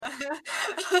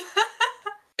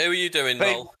Who are you doing,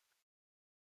 Noel?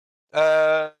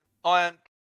 I am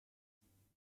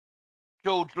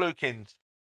George Lukins.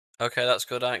 Okay, that's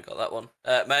good. I ain't got that one.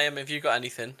 Mayhem, have you got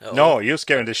anything? No, you're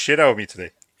scaring the shit out of me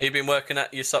today. You've been working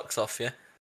at your socks off, yeah?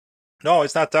 No,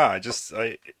 it's not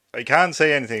that. I can't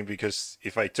say anything because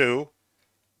if I do,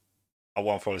 I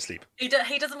won't fall asleep. He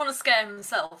doesn't want to scare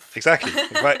himself. Exactly.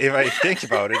 if I think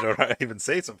about it or I even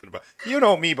say something about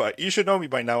it. You should know me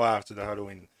by now after the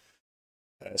Halloween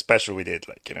special we did.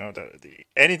 Like,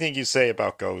 anything you say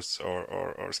about ghosts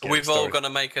or scary We've all stories. going to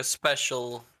make a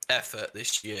special effort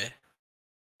this year.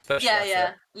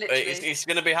 Yeah, literally. It's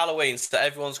going to be Halloween, so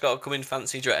everyone's got to come in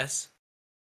fancy dress.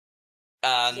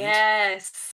 And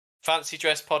yes. Fancy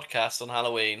dress podcast on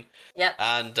Halloween. Yep.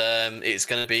 And it's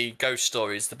going to be ghost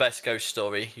stories, the best ghost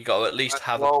story. You got to at least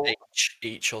have a page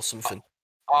each or something.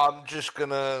 I'm just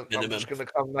gonna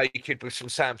come naked with some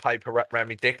sandpaper wrapped around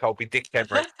my dick. I'll be Dick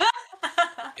Henry.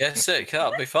 Yeah, sick.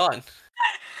 That'll be fine.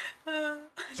 We'll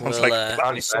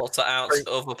sort it out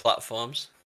to other platforms.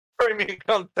 Premium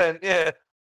content, yeah.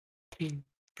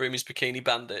 Broomy's Bikini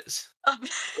Bandits.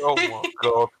 Oh my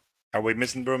god. Are we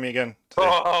missing Broomy again today?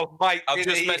 Oh, mate. I've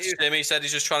just messaged him. He said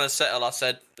he's just trying to settle. I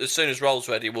said, as soon as Roll's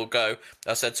ready, we'll go.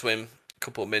 I said to him, a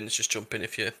couple of minutes, just jump in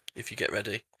if you get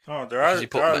ready. Oh, there are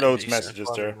loads of messages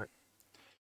there.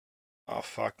 Oh,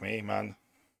 fuck me, man.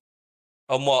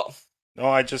 On what? No,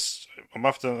 I'm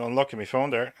after unlocking my phone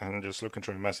there and just looking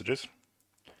through the messages.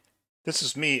 This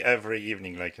is me every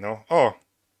evening, like, Oh!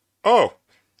 8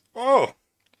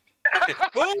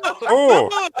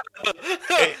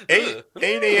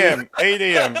 a.m.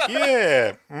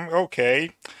 Yeah. Okay.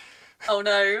 Oh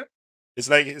no. It's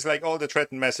like all the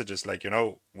threatened messages, like,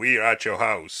 we're at your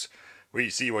house. We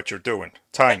see what you're doing.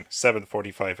 Time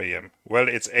 7:45 a.m. Well,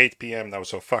 it's 8 p.m. now,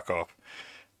 so fuck off.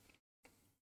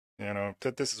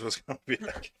 This is what's gonna be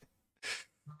like.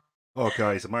 Oh,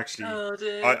 guys, I'm actually. Oh,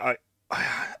 dear. I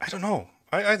don't know.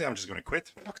 I think I'm just gonna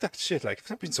quit. Fuck that shit. Like,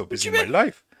 I've been so busy in my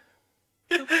life.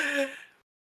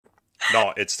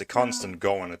 No, it's the constant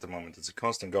going at the moment. It's a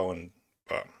constant going.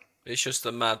 But it's just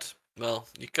a mad. Well,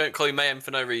 you can't call you Mayhem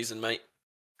for no reason, mate.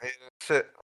 That's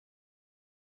it.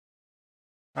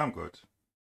 I'm good.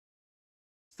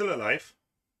 Still alive.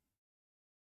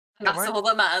 That's all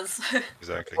that matters.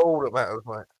 Exactly. All that matters,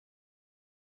 mate.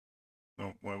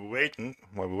 So while we're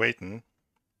waiting,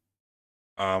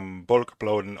 bulk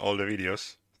uploading all the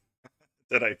videos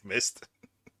that I've missed.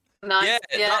 Nice.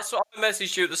 Yeah, that's what I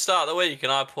messaged you at the start of the week,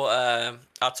 and I put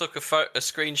I took a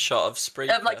screenshot of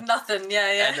Spreaker. Of like nothing,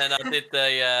 yeah. And then I did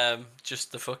the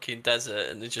just the fucking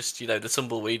desert and just the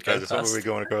tumbleweed going past. The tumbleweed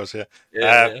going across, yeah.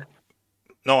 Yeah.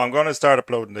 No, I'm going to start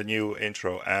uploading the new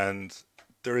intro, and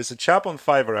there is a chap on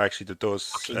Fiverr actually that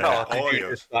does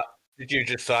audio. Did you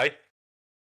just say?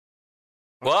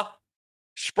 What?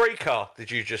 Spreaker, did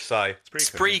you just say?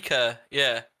 Spreaker,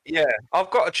 yeah. Yeah,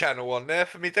 I've got a channel on there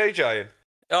for me DJing.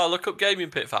 Oh, look up Gaming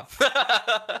Pit, fam.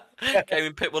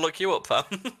 Gaming Pit will look you up, fam.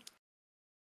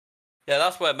 Yeah,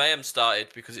 that's where Mayhem started,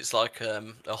 because it's like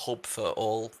a hub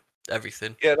for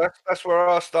everything. Yeah, that's where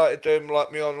I started doing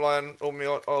like me online,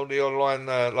 all the online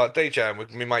like DJing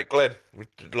with me mate Glenn. We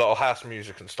did a lot of house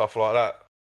music and stuff like that.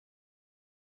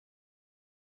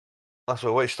 That's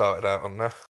where we started out on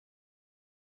there.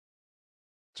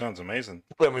 Sounds amazing.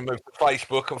 Then we moved to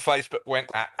Facebook, and Facebook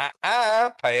went,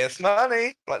 pay us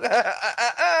money. Like,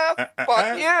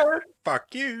 fuck you.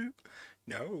 Fuck you.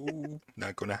 No,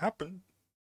 not gonna happen.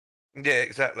 Yeah,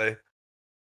 exactly.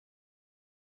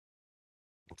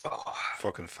 Oh.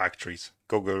 Fucking factories.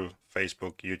 Google,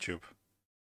 Facebook, YouTube.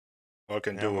 All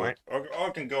can do it.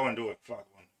 All can go and do it. Fuck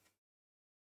one.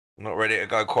 Not ready to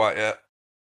go quite yet.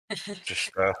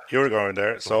 Just you're going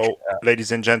there. So,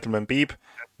 ladies and gentlemen, Beep,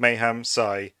 Mayhem,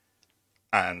 Sai,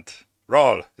 and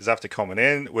Rawl is after coming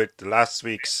in with the last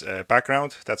week's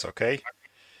background. That's okay.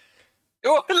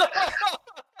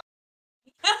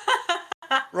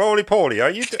 Roly poly, are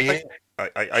you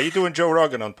doing Joe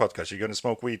Rogan on podcast? You're going to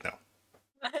smoke weed now?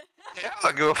 Yeah, I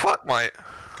don't give a fuck, mate.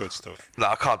 Good stuff. No,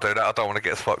 I can't do that. I don't want to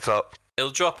get us fucked up.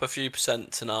 It'll drop a few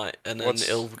 % tonight, and then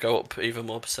it'll go up even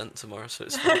more % tomorrow. So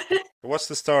it's fine. What's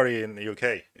the story in the UK?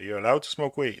 Are you allowed to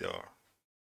smoke weed, or?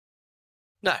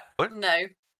 No. What? No,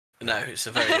 it's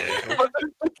a very. Who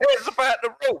cares about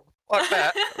the rule like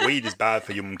that? Weed is bad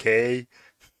for you, okay?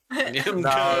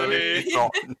 No, it's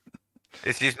not.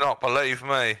 It's not. Believe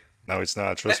me. No, it's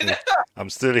not. Trust me. I'm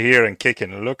still here and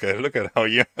kicking. Look at how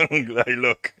young I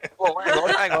look. Oh,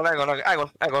 hang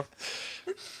on.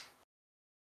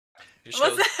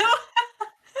 Sure?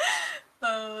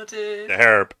 Oh, dear. The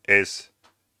herb is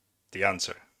the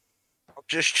answer. I've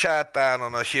just chowed down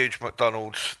on a huge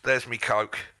McDonald's. There's me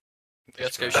Coke.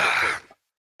 Let's go shit quick.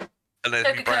 And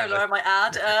there's me brandy. Coca-Cola, I might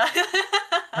add.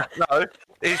 No,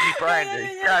 here's me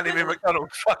brandy. Can't even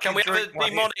McDonald's fucking Can we have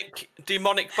drink a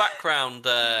demonic background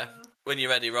when you're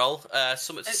ready, Roll?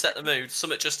 Something to set the mood,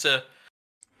 something just to,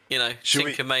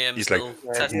 Tinker Mayhem's He's little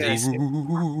testes. Yeah.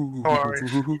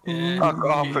 I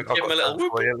think I've Give him a little got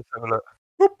whoop. let's have a look.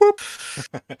 Whoop, whoop.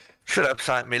 Should have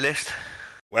signed my list.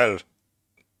 Well,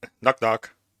 knock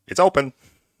knock. It's open.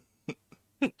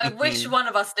 I wish one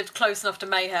of us lived close enough to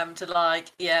Mayhem to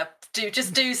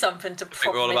do something to I think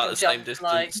properly we're all about the same jump,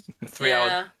 distance. like, 3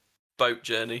 hour boat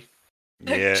journey.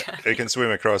 Yeah, you can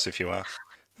swim across if you want.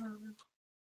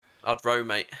 I'd row,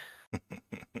 mate.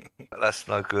 That's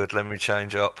no good. Let me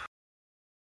change up.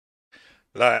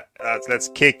 Let's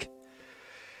kick.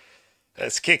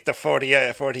 Let's kick the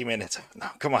 40 minutes. No,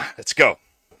 come on, let's go.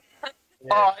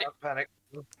 Yeah, don't panic.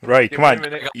 Right, Give come me a on.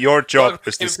 minute. Your job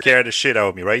is to scare the shit out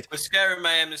of me, right? We're scaring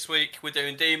Mayhem this week. We're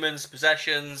doing demons,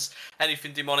 possessions,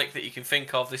 anything demonic that you can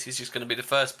think of. This is just going to be the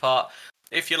first part.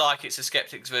 If you like, it's a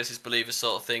skeptics versus believers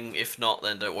sort of thing. If not,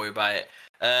 then don't worry about it.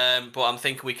 But I'm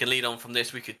thinking we can lead on from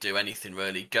this. We could do anything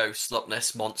really. Ghost, Loch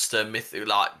Ness monster, myth,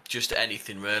 like just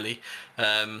anything really.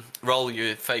 Roll,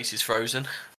 your face is frozen.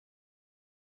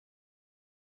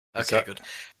 Okay, good.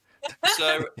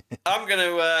 So I'm going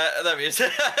to. There he is.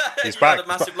 He's You back. had a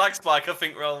massive lag spike, I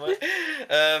think, Roll. Mate.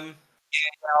 I'm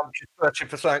just searching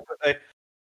for something quickly.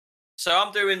 So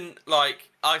I'm doing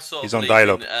I sort He's of on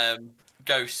believe dial-up. in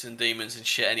ghosts and demons and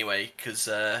shit anyway because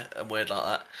I'm weird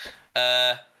like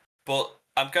that. But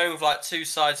I'm going with two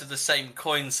sides of the same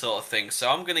coin sort of thing. So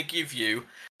I'm going to give you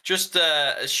just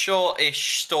a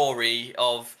shortish story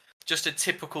of just a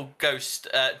typical ghost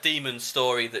demon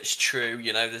story that's true.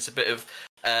 There's a bit of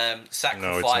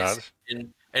sacrifice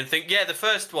and think. Yeah, the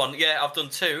first one. Yeah, I've done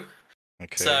 2.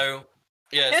 Okay. So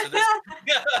yeah, so this.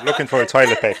 Looking for a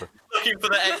toilet paper. Looking for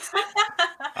the exit.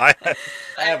 I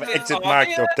have exit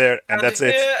marked up there, and that's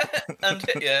it. And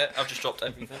yeah, I've just dropped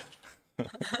everything.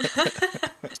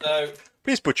 So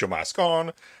Please put your mask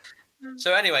on.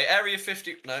 anyway, Area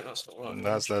 50. No, that's not right.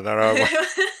 That's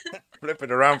the flip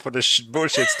it around for the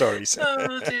bullshit stories.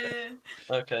 Oh dear.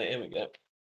 Okay, here we go.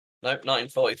 Nope,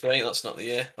 1943. That's not the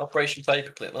year. Operation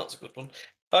Paperclip. That's a good one.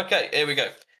 Okay, here we go.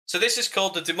 So this is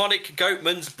called the Demonic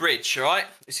Goatman's Bridge, all right?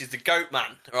 This is the Goat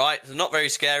Man, all right? They're not very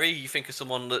scary. You think of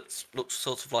someone that looks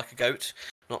sort of like a goat.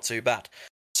 Not too bad.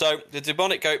 So, the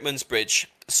Demonic Goatman's Bridge.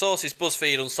 The source is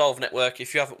BuzzFeed Unsolved Network.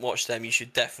 If you haven't watched them, you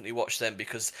should definitely watch them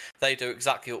because they do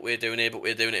exactly what we're doing here, but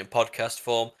we're doing it in podcast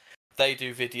form. They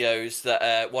do videos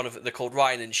that they're called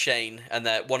Ryan and Shane, and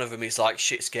one of them is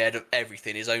shit scared of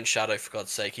everything, his own shadow for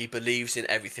God's sake. He believes in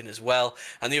everything as well.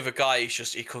 And the other guy,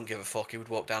 he couldn't give a fuck. He would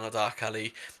walk down a dark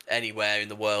alley anywhere in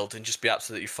the world and just be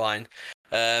absolutely fine.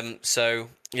 So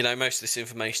most of this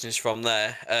information is from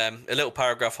there. A little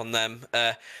paragraph on them.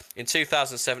 In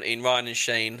 2017, Ryan and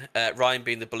Shane, Ryan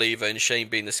being the believer and Shane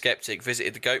being the skeptic,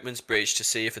 visited the Goatman's Bridge to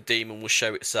see if a demon will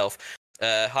show itself.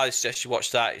 Highly suggest you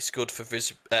watch that. It's good for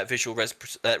visual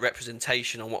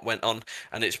representation on what went on,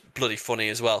 and it's bloody funny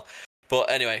as well.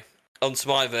 But anyway, on to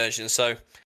my version. So,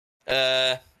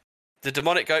 the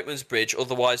Demonic Goatman's Bridge,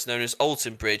 otherwise known as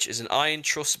Alton Bridge, is an iron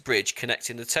truss bridge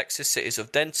connecting the Texas cities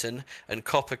of Denton and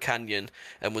Copper Canyon,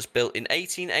 and was built in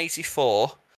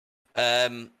 1884.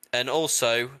 And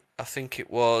also, I think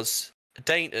it was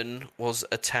Dayton was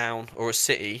a town or a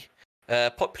city,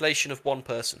 population of 1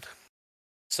 person.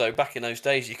 So back in those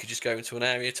days, you could just go into an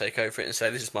area, take over it, and say,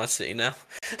 "This is my city now."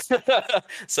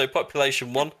 So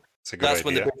population 1. That's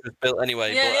when the bridge was built,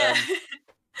 anyway. Yeah,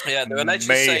 but, yeah, they're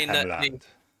allegedly saying that. Mayhem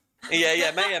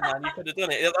Yeah, Mayhem Man, you could have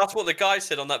done it. That's what the guy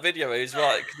said on that video. He was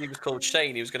right because he was called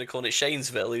Shane. He was going to call it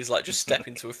Shanesville. He was like, just step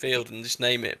into a field and just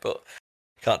name it, but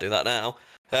can't do that now.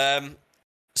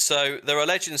 So there are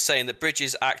legends saying that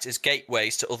bridges act as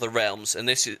gateways to other realms, and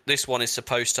this one is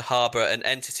supposed to harbour an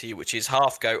entity which is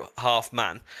half goat, half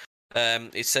man.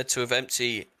 It's said to have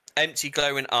empty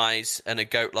glowing eyes and a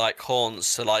goat-like horns,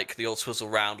 so the all swizzle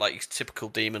round, like your typical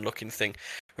demon-looking thing.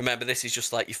 Remember, this is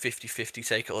just your 50-50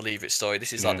 take it or leave it story.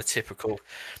 This is the typical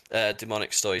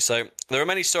demonic story. So there are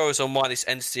many stories on why this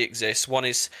entity exists. One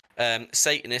is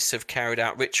Satanists have carried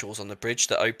out rituals on the bridge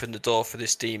that opened the door for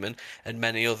this demon, and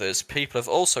many others. People have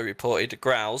also reported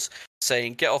growls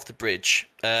saying, "Get off the bridge."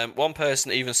 One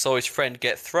person even saw his friend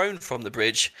get thrown from the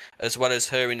bridge, as well as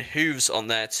hearing hooves on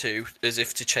there too, as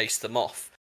if to chase them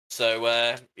off. So,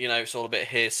 it's all a bit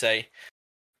hearsay.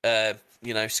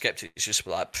 Skeptics just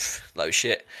like, low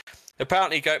shit.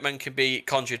 Apparently, Goatman can be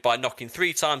conjured by knocking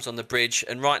 3 times on the bridge,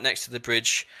 and right next to the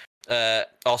bridge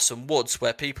are some woods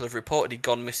where people have reportedly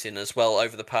gone missing as well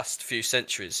over the past few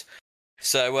centuries.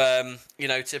 So,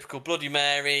 typical Bloody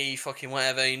Mary, fucking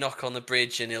whatever. You knock on the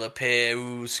bridge and he'll appear.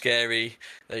 Ooh, scary.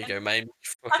 There you go, mate.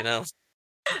 Fucking hell.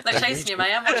 They're chasing you,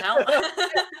 mate. Watch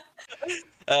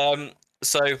out.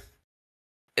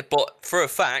 But for a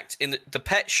fact, the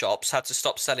pet shops had to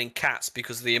stop selling cats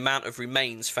because of the amount of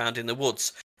remains found in the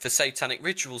woods for satanic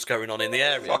rituals going on in the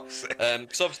area.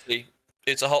 Because obviously,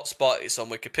 it's a hot spot. It's on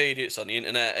Wikipedia. It's on the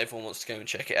internet. Everyone wants to go and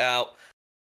check it out.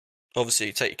 Obviously,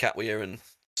 you take your cat with you and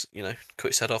cut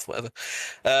its head off, whatever.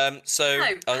 And there's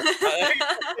a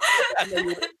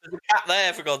cat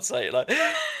there, for God's sake.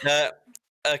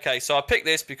 Okay, so I picked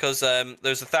this because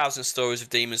there's 1,000 stories of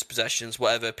demons, possessions,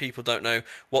 whatever. People don't know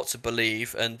what to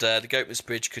believe, and the Goatman's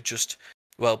Bridge could just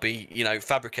be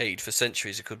fabricated for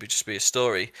centuries. It could just be a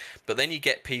story. But then you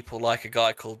get people like a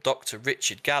guy called Dr.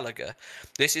 Richard Gallagher.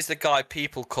 This is the guy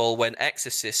people call when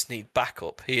exorcists need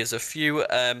backup. He has a few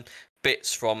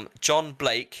bits from John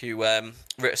Blake, who wrote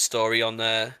a story on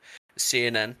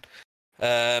CNN.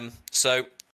 So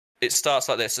it starts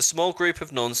like this. A small group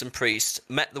of nuns and priests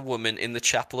met the woman in the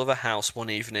chapel of a house one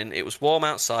evening. It was warm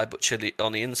outside but chilly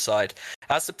on the inside.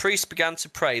 As the priest began to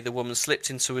pray, the woman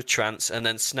slipped into a trance and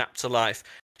then snapped to life.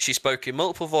 She spoke in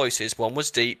multiple voices. One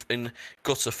was deep and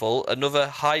guttural, another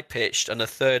high-pitched, and a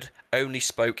third only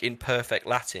spoke in perfect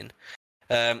Latin.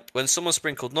 When someone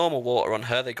sprinkled normal water on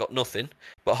her, they got nothing.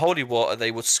 But holy water,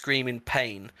 they would scream in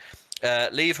pain.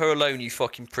 Leave her alone, you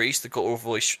fucking priest, the guttural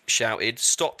voice shouted.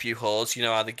 Stop, you whores. You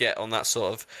know how they get on that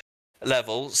sort of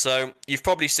level. So you've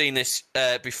probably seen this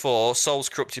before. Souls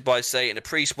corrupted by Satan, a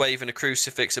priest waving a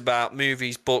crucifix about,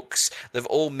 movies, books. They've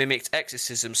all mimicked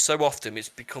exorcism so often it's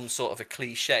become sort of a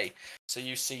cliche. So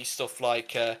you see stuff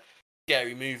like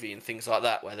Scary Movie and things like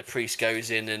that, where the priest goes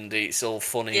in and it's all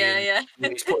funny. Yeah.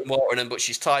 He's putting water on them, but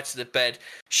she's tied to the bed.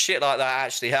 Shit like that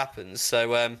actually happens.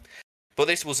 So, but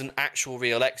this was an actual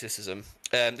real exorcism.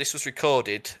 This was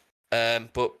recorded,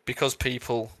 but because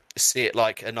people see it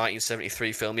like a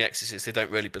 1973 film, The Exorcist, they don't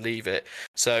really believe it.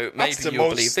 So maybe you'll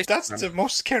believe this. That's the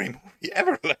most scary movie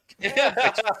ever. That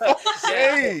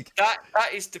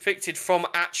is depicted from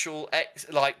actual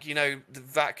the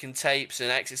Vatican tapes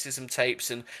and exorcism tapes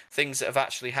and things that have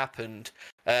actually happened.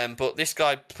 But this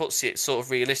guy puts it sort of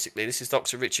realistically. This is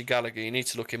Dr. Richard Gallagher. You need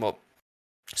to look him up.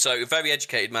 So, a very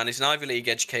educated man. He's an Ivy League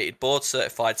educated,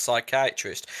 board-certified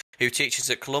psychiatrist who teaches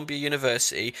at Columbia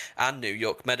University and New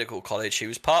York Medical College. He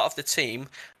was part of the team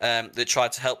that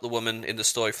tried to help the woman in the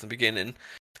story from the beginning.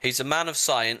 He's a man of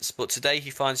science, but today he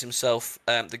finds himself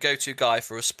the go-to guy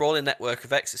for a sprawling network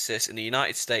of exorcists in the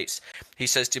United States. He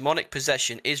says demonic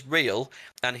possession is real,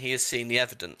 and he has seen the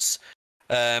evidence.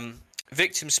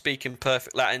 Victims speak in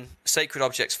perfect Latin, sacred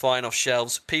objects flying off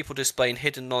shelves, people displaying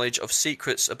hidden knowledge of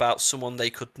secrets about someone they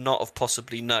could not have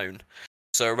possibly known.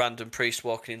 So a random priest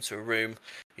walking into a room,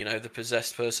 the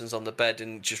possessed person's on the bed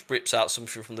and just rips out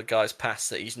something from the guy's past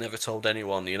that he's never told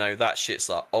anyone, that shit's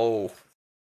like, oh.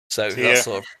 So that's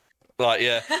sort of,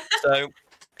 So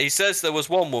he says there was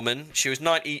one woman, she was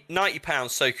 90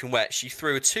 pounds soaking wet. She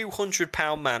threw a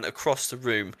 200-pound man across the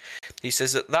room. He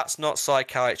says that's not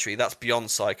psychiatry, that's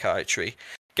beyond psychiatry.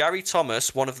 Gary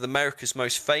Thomas, one of America's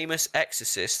most famous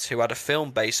exorcists, who had a film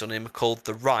based on him called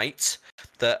The Rite,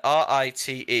 the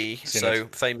R-I-T-E, so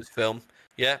famous film,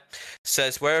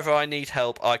 says, wherever I need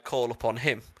help, I call upon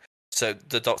him. So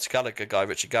the Dr. Gallagher guy,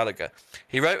 Richard Gallagher,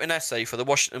 he wrote an essay for the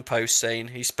Washington Post saying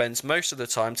he spends most of the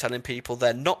time telling people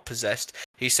they're not possessed.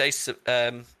 He says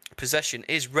possession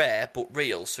is rare but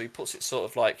real, so he puts it sort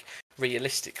of like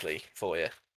realistically for you.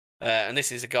 And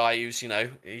this is a guy who's,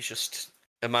 he's just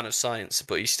a man of science,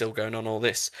 but he's still going on all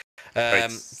this.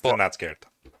 Still not scared.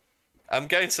 I'm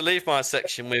going to leave my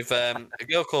section with a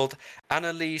girl called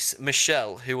Annalise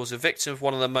Michel, who was a victim of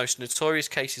one of the most notorious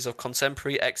cases of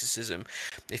contemporary exorcism.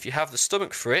 If you have the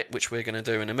stomach for it, which we're going to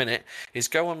do in a minute, is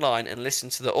go online and listen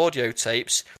to the audio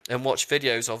tapes and watch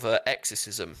videos of her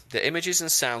exorcism. The images and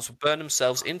sounds will burn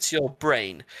themselves into your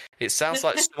brain. It sounds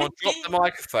like someone dropped the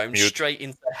microphone straight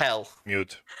into hell.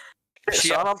 Mute.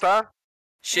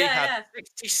 She had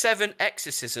 67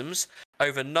 exorcisms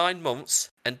over 9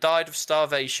 months and died of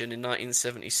starvation in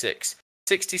 1976.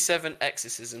 67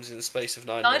 exorcisms in the space of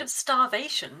 9 months. Died of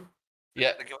starvation?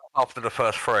 Yeah. After the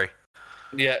first 3.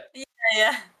 Yeah.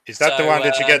 Yeah. Is that the one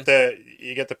that you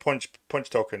get the punch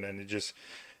token and you just...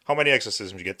 How many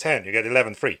exorcisms you get? 10. You get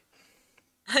 11 free.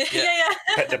 Yeah.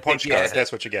 The punch card,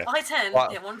 that's what you get. Buy 10,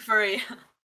 get 1 free.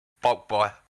 Bulk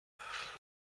buy.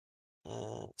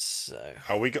 So...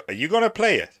 Are you going to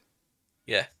play it?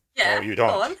 Yeah. Yeah. Oh, you don't?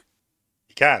 Go on.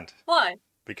 You can't. Why?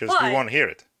 Because we won't hear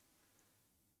it.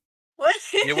 What?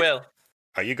 You will.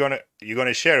 Are you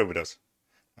gonna share it with us?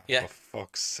 Yeah. For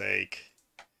fuck's sake.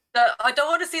 I don't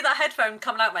want to see that headphone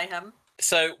coming out, Mayhem.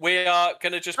 So we are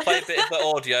going to just play a bit of the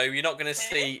audio. You're not going to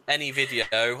see any video.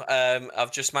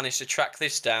 I've just managed to track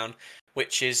this down,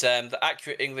 which is the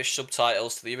accurate English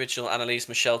subtitles to the original Annalise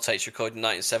Michel tapes recorded in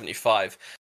 1975.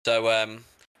 So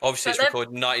obviously it's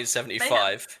recorded in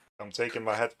 1975. I'm taking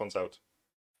my headphones out.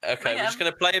 Okay, we're just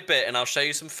going to play a bit and I'll show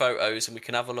you some photos and we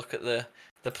can have a look at the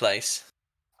place.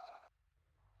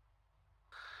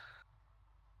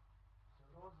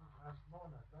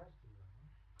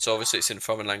 So obviously it's in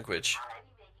foreign language.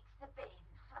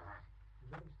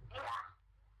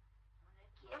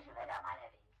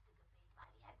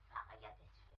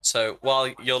 So while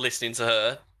you're listening to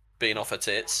her being off her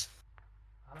tits,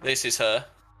 this is her.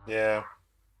 Yeah.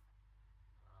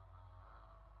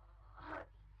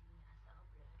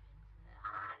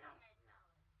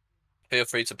 Feel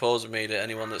free to pause and read it,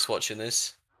 anyone that's watching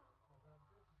this.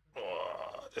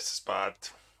 Oh, this is bad.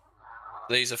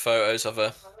 These are photos of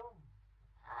her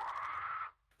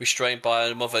restrained by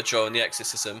her mother during the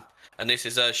exorcism, and this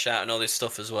is her shouting all this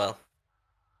stuff as well.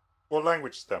 What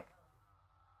language is that?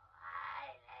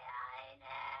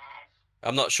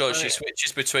 I'm not sure. She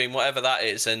switches between whatever that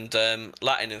is and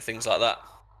Latin and things like that.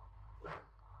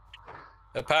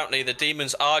 Apparently the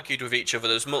demons argued with each other.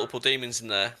 There's multiple demons in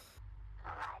there.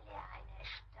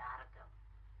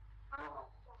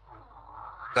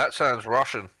 That sounds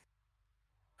Russian.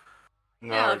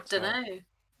 No, Yeah, I it's don't not. know.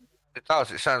 It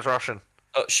does. It sounds Russian.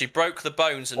 She broke the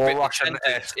bones and Or ripped the Russian tendons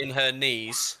S. in her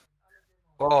knees.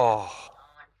 Oh.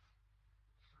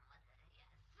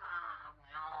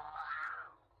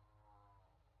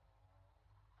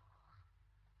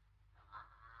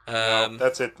 No,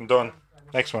 that's it. I'm done.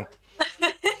 Next one.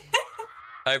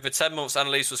 Over 10 months,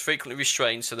 Annalise was frequently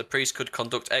restrained so the priest could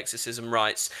conduct exorcism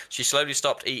rites. She slowly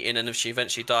stopped eating and she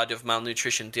eventually died of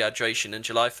malnutrition, dehydration on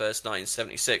July 1st,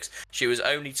 1976. She was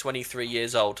only 23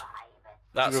 years old.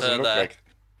 That's Doesn't her look there. like-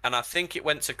 And I think it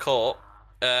went to court.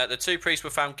 The two priests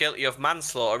were found guilty of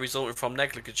manslaughter resulting from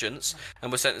negligence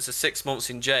and were sentenced to 6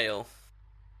 months in jail.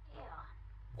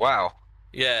 Wow.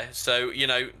 Yeah, so, you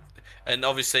know, and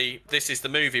obviously this is the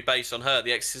movie based on her,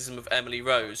 The Exorcism of Emily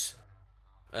Rose.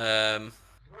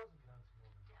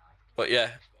 But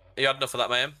yeah, you had enough of that,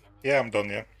 Mayhem? Yeah, I'm done,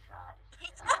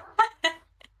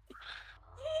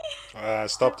 yeah.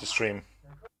 Stop the stream.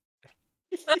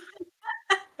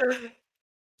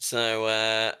 So,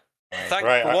 thanks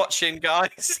Right, for watching,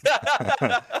 guys.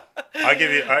 I'll give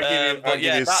you but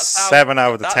yeah, that's how- 7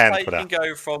 out of the That's 10 how for you that. can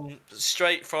go from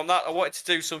straight from that. I wanted to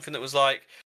do something that was like,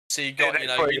 so you got, Yeah, you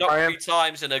that's know, what you you knock am. 3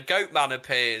 times and a goat man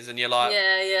appears and you're like,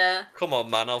 Yeah. come on,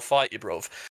 man, I'll fight you, bruv.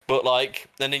 But like,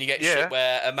 and then you get Yeah. shit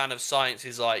where a man of science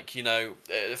is like, you know,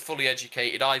 a fully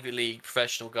educated Ivy League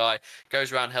professional guy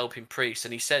goes around helping priests,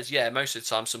 and he says, yeah, most of the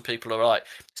time some people are like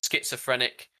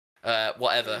schizophrenic,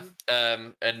 whatever,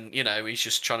 and you know, he's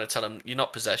just trying to tell them you're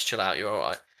not possessed, chill out, you're all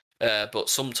right. But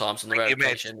sometimes on the rare Take your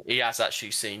meds. occasion, he has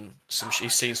actually seen some.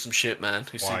 He's seen some shit, man.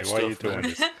 He's Why? seen Why are you stuff, man.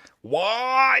 doing this?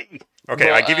 Why? Okay,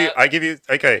 But,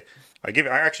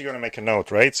 I'm actually gonna make a note,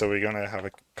 right? So we're gonna have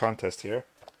a contest here.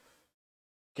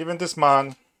 Giving this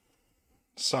man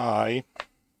Psy.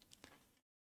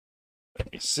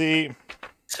 Let me see.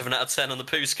 7 out of 10 on the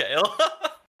poo scale.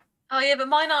 Oh yeah, but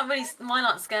mine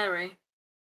aren't scary.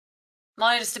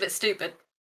 Mine are just a bit stupid.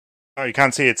 Oh, you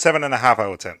can't see it. 7.5 out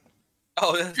of 10.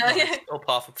 Oh, yeah. Up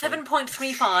half a point.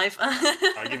 7.35.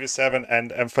 I'll give you 7,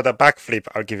 and for the backflip,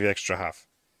 I'll give you extra half.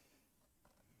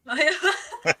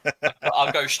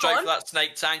 I'll go straight Go for that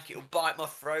snake tank. It'll bite my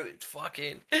throat. It's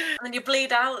fucking. And then you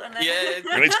bleed out, and then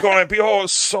Yeah. And it's gonna be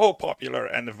so popular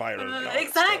and viral. and all that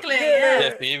exactly. stuff.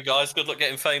 Yeah, for you guys. Good luck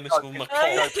getting famous with my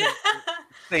Oh, cock. yeah.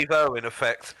 Steve Irwin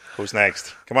effect. Who's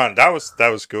next? Come on, that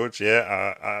was good.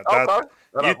 Yeah, that Okay.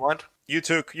 I don't mind. you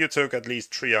took at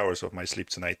least 3 hours of my sleep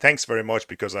tonight. Thanks very much,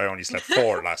 because I only slept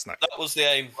 4 last night. That was the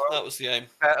aim. That was the aim.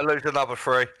 Better lose another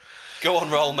 3. Go on,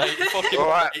 roll, mate. Fucking All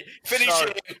right. right. Finish So-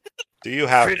 it. Do you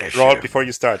have, Finish Rod, him. before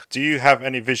you start? Do you have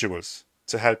any visuals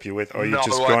to help you with, or are you No,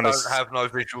 just I gonna? don't have no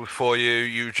visuals for you.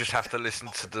 You just have to listen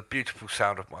to the beautiful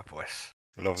sound of my voice.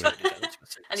 Lovely.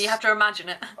 And you have to imagine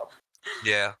it.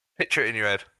 Yeah. Picture it in your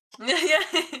head. Yeah.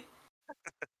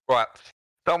 Right.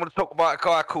 So I'm going to talk about a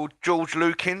guy called George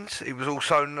Lukins. He was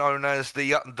also known as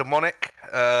the Demonic.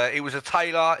 He was a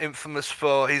tailor, infamous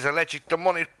for his alleged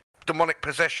demonic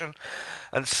possession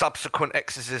and subsequent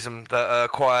exorcism that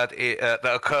occurred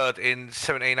in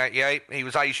 1788. He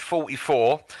was aged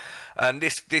 44, and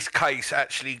this case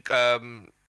actually,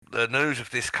 the news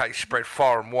of this case spread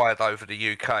far and wide over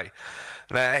the UK.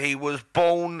 Now, he was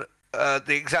born. The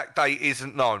exact date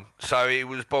isn't known, so he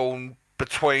was born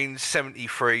between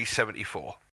 73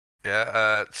 74.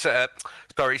 Yeah,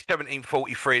 Sorry,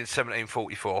 1743 and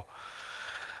 1744.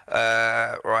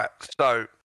 Right, so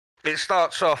it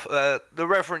starts off. The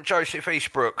Reverend Joseph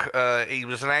Eastbrook. He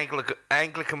was an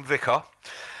Anglican vicar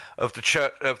of the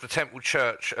church of the Temple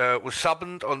Church. Was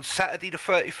summoned on Saturday, the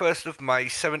 31st of May,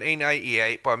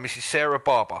 1788, by Mrs. Sarah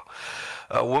Barber,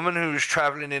 a woman who was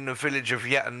travelling in the village of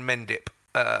Yatton Mendip.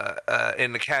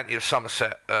 In the county of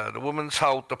Somerset. The woman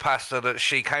told the pastor that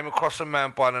she came across a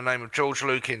man by the name of George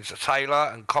Lukins, a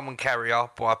tailor and common carrier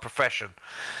by profession,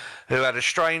 who had a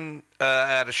strange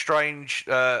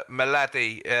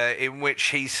melody in which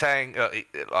he sang.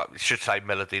 I should say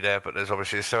melody there, but there's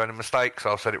obviously so many mistakes.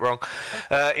 I said it wrong.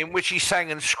 In which he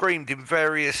sang and screamed in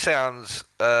various sounds,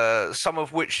 some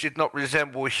of which did not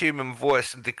resemble a human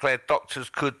voice, and declared doctors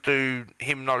could do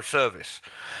him no service.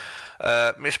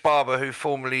 Miss Barber, who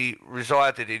formerly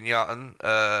resided in Yatton,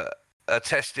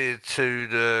 attested to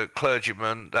the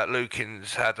clergyman that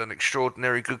Lukins had an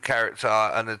extraordinary good character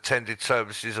and attended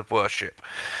services of worship,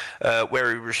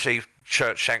 where he received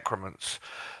church sacraments.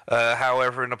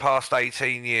 However, in the past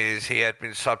 18 years, he had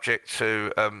been subject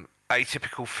to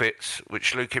atypical fits,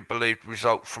 which Lukin believed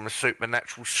result from a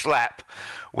supernatural slap,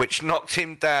 which knocked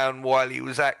him down while he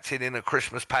was acting in a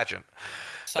Christmas pageant.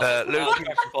 He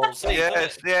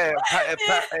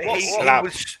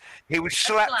was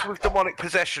slapped with demonic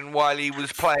possession while he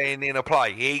was playing in a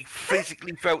play. He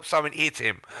physically felt something hit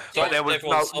him, but there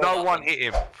was no one hit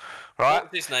him. Right?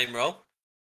 What was his name, Roll?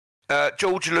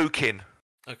 George Lukin.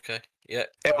 Okay, yeah.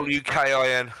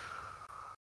 Lukin.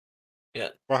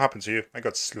 Yeah. What happened to you? I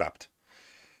got slapped.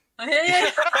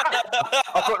 I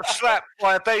got slapped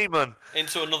by a demon.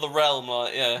 Into another realm,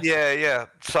 like, yeah. Yeah.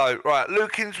 So, right,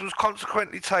 Lukins was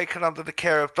consequently taken under the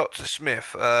care of Dr.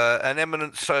 Smith, an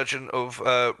eminent surgeon of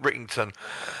Rittington,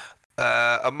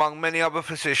 among many other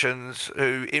physicians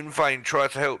who in vain tried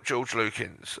to help George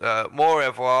Lukins.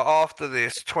 Moreover, after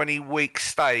this 20-week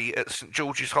stay at St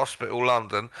George's Hospital,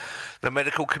 London, the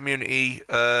medical community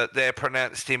there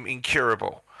pronounced him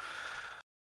incurable.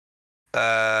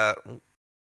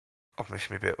 I've missed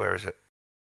me a bit. Where is it?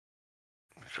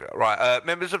 Right.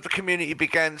 Members of the community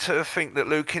began to think that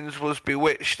Lukins was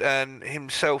bewitched, and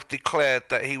himself declared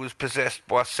that he was possessed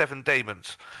by 7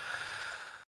 demons,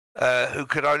 who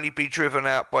could only be driven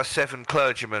out by 7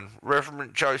 clergymen.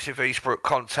 Reverend Joseph Eastbrook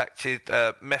contacted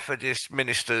Methodist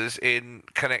ministers in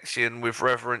connection with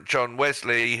Reverend John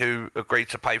Wesley, who agreed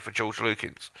to pay for George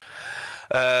Lukins.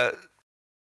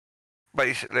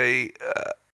 Basically.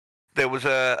 There was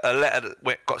a letter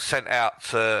that got sent out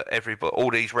to everybody, all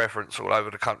these reverends all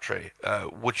over the country.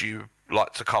 Would you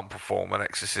like to come perform an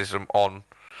exorcism on?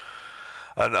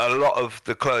 And a lot of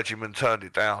the clergymen turned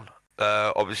it down,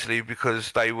 obviously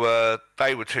because they were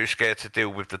too scared to deal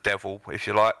with the devil, if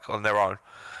you like, on their own.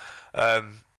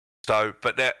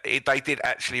 But they did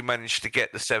actually manage to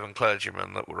get the 7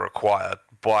 clergymen that were required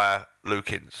by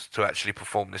Lukins to actually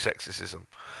perform this exorcism.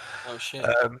 Oh shit.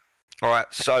 All right,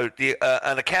 so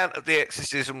an account of the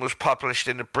exorcism was published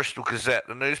in the Bristol Gazette.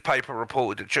 The newspaper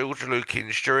reported that George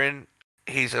Lukins, during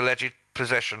his alleged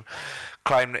possession,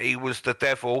 claimed that he was the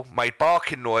devil, made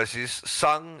barking noises,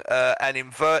 sung an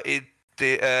inverted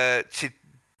Te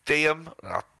Deum.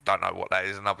 I don't know what that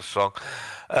is, another song,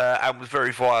 and was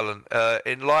very violent.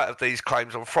 In light of these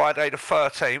claims, on Friday the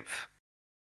 13th...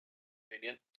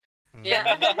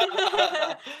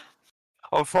 Yeah.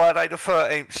 On Friday the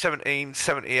 13th,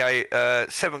 1778,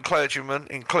 7 clergymen,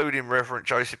 including Reverend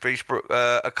Joseph Eastbrook,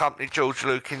 accompanied George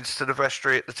Lukins to the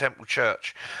vestry at the Temple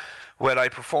Church, where they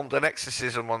performed an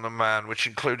exorcism on the man, which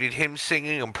included hymn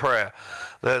singing and prayer.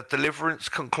 The deliverance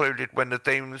concluded when the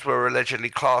demons were allegedly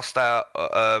cast out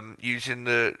using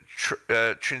the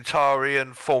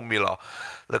Trinitarian formula.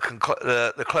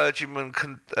 The clergyman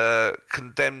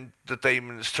condemned the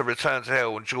demons to return to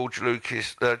hell, and George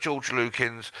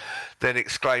Lukins then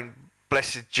exclaimed,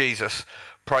 "Blessed Jesus,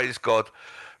 praise God,"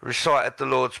 recited the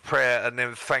Lord's Prayer, and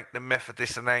then thanked the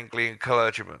Methodist and Anglican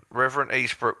clergymen. Reverend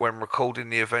Eastbrook, when recording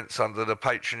the events under the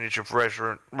patronage of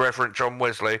Reverend John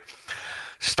Wesley,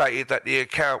 stated that the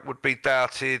account would be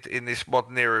doubted in this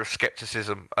modern era of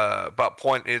skepticism, but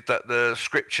pointed that the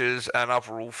scriptures and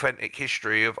other authentic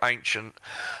history of ancient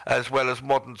as well as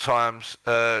modern times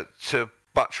to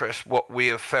buttress what we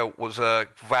have felt was a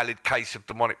valid case of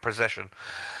demonic possession.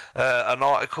 An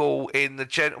article in the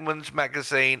Gentleman's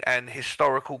Magazine and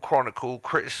Historical Chronicle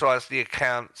criticised the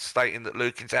account, stating that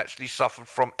Lukins actually suffered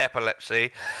from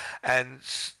epilepsy and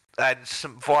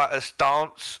St. Vitus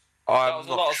dance That I'm was a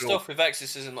not lot sure. of stuff with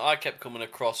exorcism that I kept coming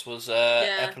across was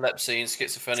Yeah. epilepsy and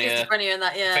schizophrenia, Schizophrenia and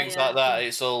that, yeah. things yeah. like that.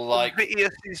 It's all like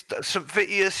St.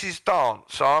 Vitius's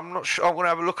dance. I'm not sure. I'm gonna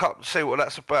have a look up and see what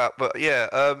that's about. But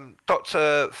yeah,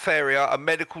 Dr. Ferrier, a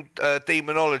medical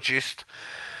demonologist,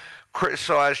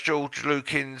 criticised George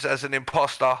Lukins as an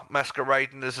imposter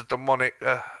masquerading as a demonic.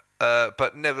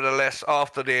 But nevertheless,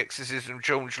 after the exorcism,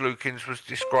 George Lukins was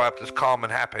described as calm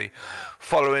and happy.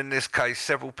 Following this case,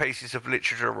 several pieces of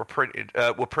literature were printed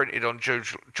on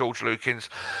George Lukins,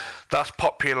 thus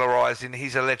popularising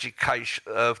his alleged case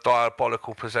of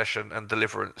diabolical possession and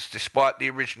deliverance, despite the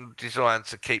original design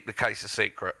to keep the case a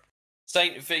secret.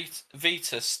 Saint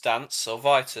Vitus stance or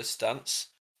Vitus stance.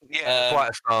 Yeah,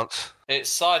 quite a stance. It's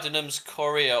Sydenham's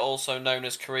Chorea, also known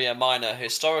as Chorea Minor,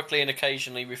 historically and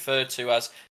occasionally referred to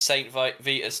as Saint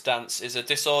Vitus dance, is a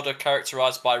disorder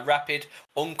characterised by rapid,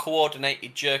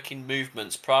 uncoordinated jerking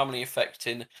movements, primarily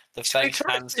affecting the face,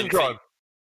 hands, and feet.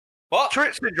 What?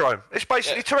 Tourette syndrome. It's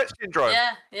basically Tourette syndrome.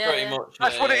 Yeah, Pretty much.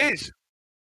 That's what it is.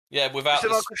 Yeah, without It's an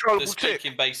the uncontrollable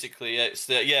speaking, basically. Yeah, it's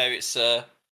when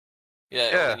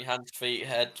your hands, feet,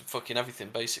 head, fucking everything,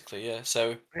 basically. Yeah.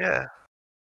 So. Yeah.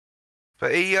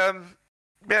 But he, as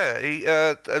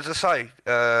I say,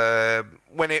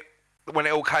 when it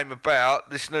all came about,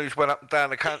 this news went up and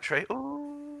down the country.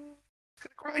 Ooh, it's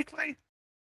gonna grade me.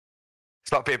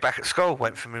 It's like being back at school,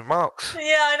 waiting for me marks.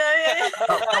 Yeah, I know. Yeah.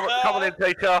 Come on in,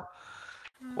 teacher.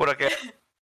 What'd I get?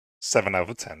 7 out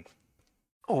of 10.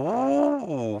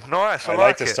 Ooh, nice. I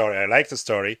like the story. I like the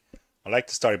story.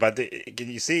 But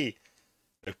you see,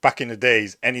 back in the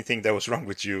days, anything that was wrong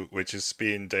with you, which is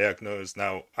being diagnosed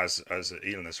now as an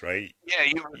illness, right? Yeah,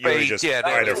 you would were be just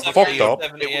either fucked up.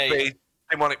 It would be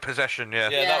demonic possession. Yeah.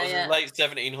 Yeah, that was in the late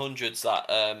 1700s.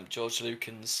 That George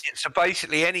Lukins. So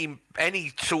basically,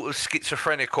 any sort of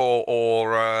schizophrenic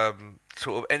or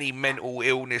sort of any mental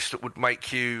illness that would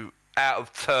make you out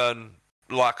of turn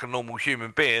like a normal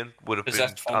human being would have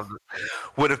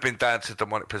been down to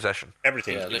demonic possession.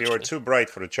 Everything. Yeah, if you were too bright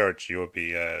for the church, you would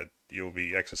be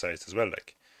exercised as well.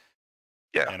 Like,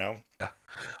 yeah, you know. Yeah.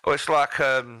 Well, it's like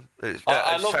I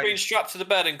love being strapped to the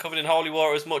bed and covered in holy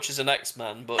water as much as an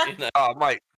X-Man, but you know. Oh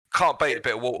mate, can't beat a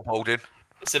bit of waterboarding.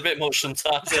 It's a bit much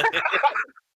sometimes.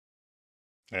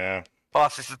 Yeah.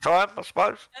 Passes the time, I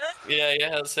suppose. Yeah,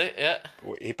 that's it. Yeah.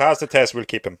 He passed the test. We'll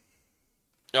keep him.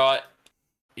 All right.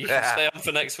 You can stay on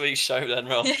for next week's show then,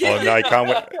 Rob. Oh no, I can't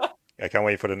wait. I can't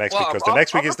wait for the next week because the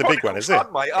next week is the big one, is it?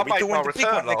 Mate. I made my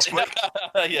return last week.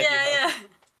 Yeah.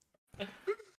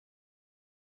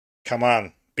 Come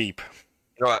on, beep.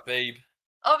 Right, Babe.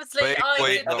 Obviously,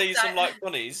 Are these some like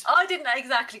bunnies? I didn't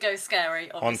exactly go scary.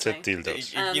 Obviously. Haunted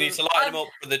dildos. You need to light them up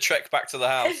for the trek back to the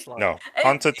house. Like. No,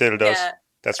 haunted dildos. Yeah.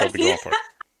 That's what we're going for.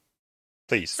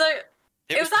 Please. So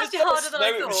it was actually harder than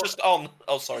I thought. It was just on.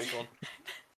 Oh, sorry, go on.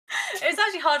 It was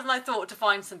actually harder than I thought to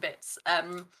find some bits.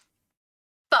 But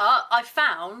I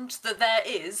found that there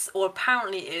is, or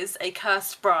apparently is, a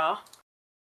cursed bra.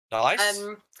 Nice.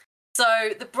 So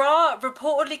the bra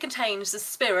reportedly contains the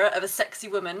spirit of a sexy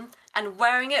woman, and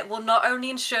wearing it will not only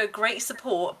ensure great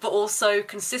support, but also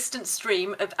consistent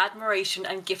stream of admiration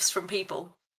and gifts from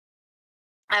people.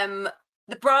 The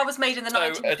bra was made in the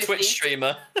 1950s. A Twitch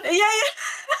streamer. Yeah.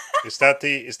 Is that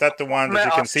the one that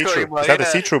you can see through? Is that a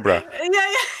see-through bra?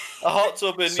 Yeah. A hot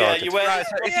tub and Sorted. you wear.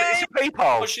 It's a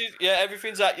peephole.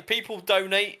 Everything's at you. People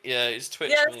donate. Yeah, it's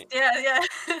Twitch. Yeah.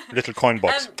 Little coin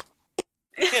box.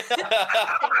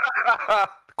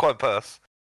 Coin purse.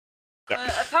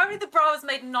 Apparently the bra was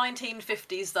made in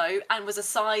 1950s though, and was a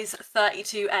size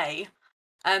 32A.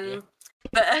 But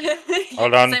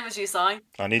Hold on. Same as you, Si. I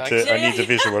need the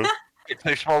visual. It's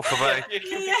too small for me.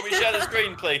 Can we share the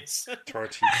screen, please?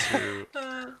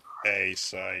 32A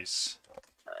size.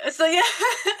 So yeah.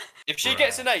 If she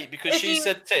gets an 8 because she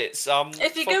said tits,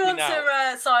 if you go on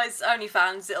to size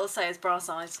OnlyFans, it'll say it's bra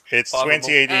size. It's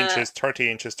 28 inches,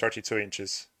 30 inches, 32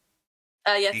 inches.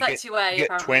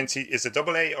 32A. 20. Is it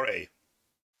double A or A?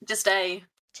 Just A.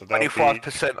 So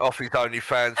 25% off his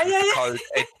OnlyFans with the code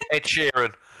Ed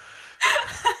Sheeran.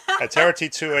 A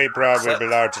 32A bra will be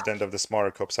larger than the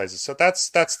smaller cup sizes. So that's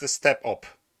the step up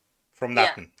from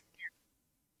nothing.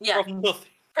 Yeah. From nothing.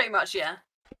 Pretty much, yeah.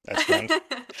 That's fine.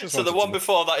 So the one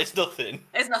before that is nothing.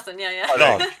 It's nothing, yeah.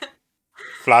 No.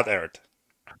 Flat earth.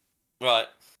 Right.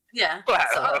 Yeah.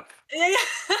 Flat yeah.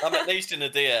 I'm at least in the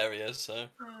D area, so.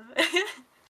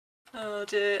 Oh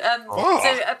dear.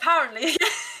 So apparently.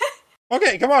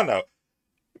 Okay, come on now.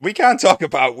 We can't talk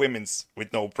about women's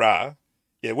with no bra.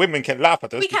 Yeah, women can laugh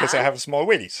at us because they have small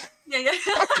willies. Yeah.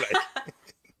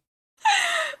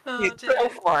 Oh dear.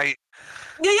 Right.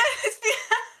 Yeah.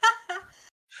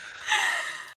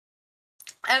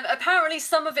 Apparently,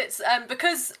 some of its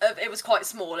because it was quite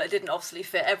small, it didn't obviously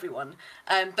fit everyone.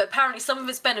 But apparently, some of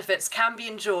its benefits can be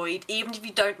enjoyed even if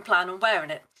you don't plan on wearing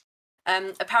it.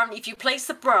 Apparently, if you place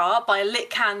the bra by a lit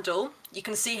candle, you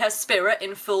can see her spirit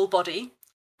in full body.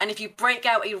 And if you break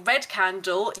out a red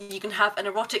candle, you can have an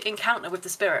erotic encounter with the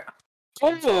spirit.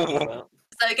 Oh,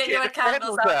 So get your red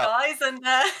candles out, guys. And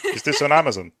Is this on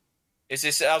Amazon? Is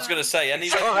this? I was going to say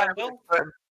any red candle?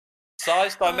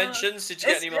 Size, dimensions? Did you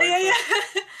get any more? Yeah.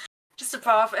 Just a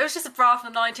bra. It was just a bra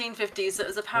from the 1950s that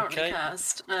was apparently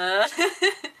cursed.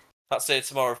 That's it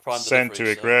tomorrow. Prime Sent to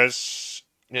delivery, so. Egress.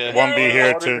 Yeah. Won't be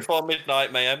here Order till before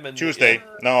midnight, mayhem. And, Tuesday. yeah.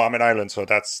 No, I'm in Ireland, so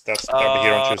that'll be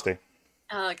here on Tuesday.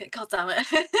 Oh, okay, God damn it.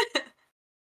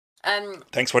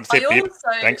 Thanks for the tip, Pete.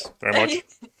 Thanks very much.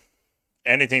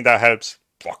 Anything that helps,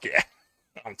 fuck yeah.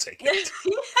 I'm taking it.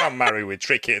 I'm married with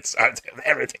 3 kids. I'll do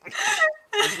everything.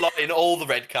 He's lighting all the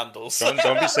red candles. Don't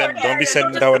be sending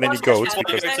down any goats When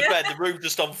you because go to bed, the room's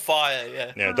just on fire.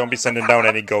 Yeah. don't be sending down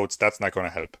any goats. That's not going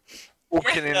to help.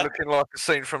 Walking in looking like a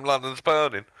scene from London's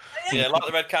Burning. Yeah, light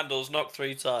the red candles, knock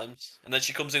 3 times, and then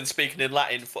she comes in speaking in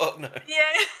Latin. Fuck no.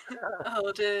 Yeah.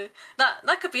 Oh dear.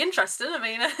 That could be interesting. I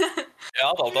mean. Yeah,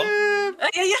 I'll hold on.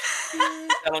 Yeah.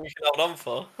 How long you can hold on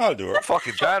for? I'll do it.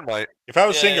 Fucking Dan, mate. If I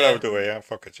was single, I Yeah. would do it. Yeah,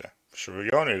 fuck it, yeah. Sure,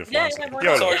 you only live Yeah, once. yeah, why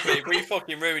YOLO. Sorry, Pete, we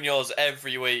fucking ruin yours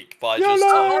every week by YOLO. just.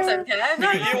 Oh, I don't care.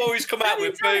 No, You always come out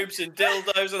with boobs and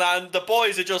dildos and that, and the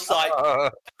boys are just like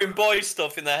doing boy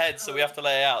stuff in their heads, so we have to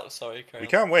lay it out. Sorry, We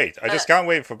can't wait. I just can't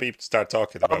wait for people to start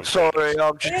talking about I'm sorry,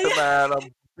 I'm just a man.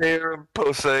 I'm beer and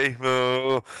pussy.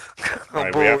 Oh, I'm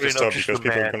Right, we have to boring, stop I'm just because a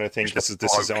people are man. going to think Just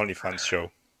this a is the bloke. OnlyFans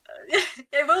show.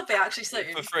 It will be actually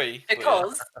soon for free.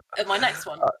 because of my next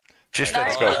one. Just No.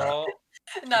 let's go. Oh,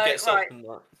 No, get right. something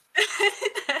like-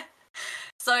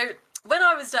 So when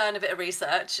I was doing a bit of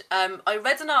research, I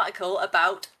read an article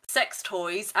about sex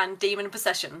toys and demon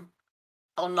possession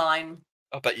online.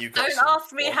 I bet you got Don't some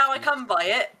ask me how I come by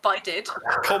it, but I did.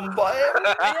 Come by it.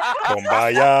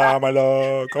 Kumbaya, my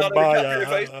love. Gotta cover your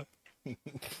face.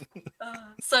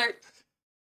 Kumbaya. So,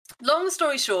 long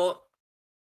story short,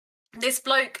 this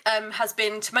bloke has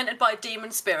been tormented by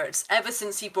demon spirits ever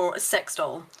since he bought a sex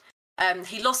doll.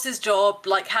 He lost his job,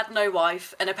 had no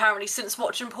wife, and apparently since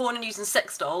watching porn and using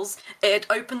sex dolls, it had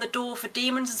opened the door for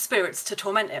demons and spirits to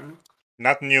torment him.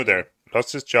 Nothing new there.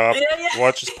 Lost his job, Yeah.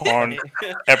 watches porn.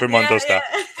 Everyone does that.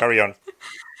 Carry on.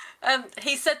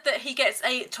 He said that he gets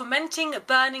a tormenting,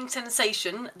 burning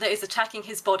sensation that is attacking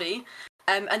his body.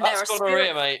 And there are That's gonorrhea,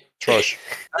 spirits. mate. Trash.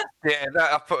 Yeah, I think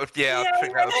that would be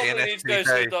an You need to go to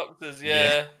the STD. doctors,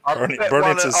 yeah. I Burning bet burning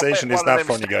one of- I bet sensation is one of not them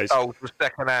funny, sex guys. dolls was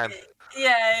second hand.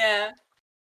 Yeah.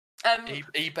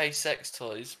 eBay sex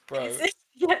toys, bro.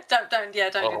 Yeah, don't do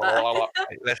that.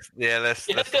 Let's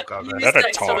not go there. Let her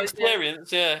Sex talk. toys, yeah.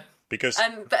 Experience, yeah. Because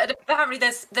But apparently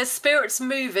there's spirits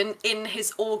moving in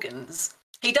his organs.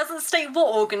 He doesn't state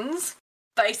what organs,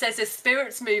 but he says there's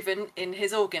spirits moving in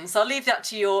his organs. So I'll leave that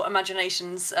to your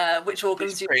imaginations, which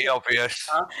organs It's you pretty obvious.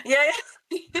 are. Yeah.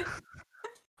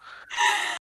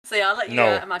 So yeah, I'll let you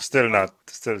no, imagine. still not.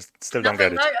 Still don't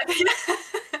get it.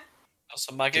 Got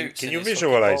some magoots. Can in you this fucking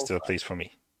visualize bowl. still, please, for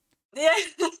me? Yeah.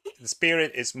 The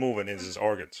spirit is moving in his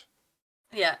organs.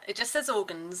 Yeah, it just says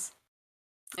organs.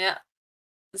 Yeah.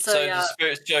 So, So yeah, the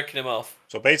spirit's jerking him off.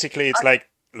 So basically, it's like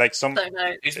some. don't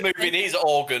know. He's moving his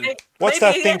organ. What's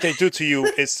Maybe, that thing they do to you?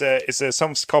 It's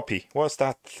some copy. What's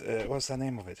that? What's the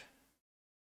name of it?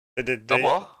 The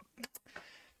what?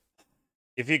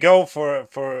 If you go for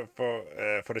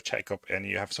the checkup and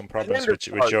you have some problems with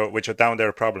your down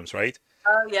there problems, right?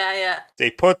 Oh yeah. They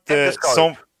put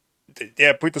Endoscope.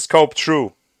 put the scope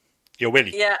through your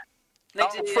willy. Yeah. They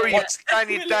do, Through yeah.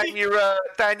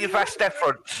 down your vas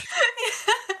deferens.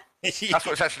 That's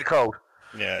what it's actually called.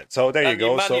 Yeah. So there you And go.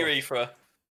 your So, manurethra.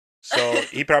 so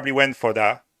he probably went for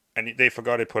that, and they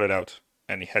forgot to put it out,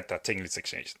 and he had that tingly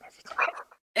sensation.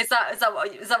 Is that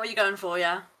what you're going for?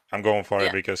 Yeah. I'm going for it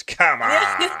Yeah. because come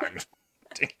on,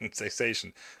 tingling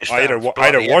sensation. It Either sounds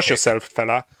either bloody wash epic. yourself,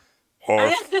 fella,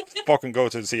 or fucking go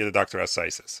to see the doctor as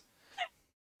sizes.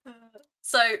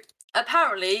 So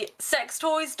apparently, sex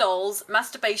toys, dolls,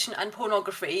 masturbation, and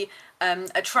pornography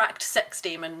attract sex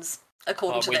demons,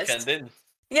 according Our to weekend this. in.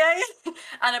 Yeah.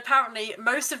 And apparently,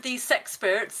 most of these sex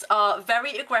spirits are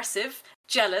very aggressive,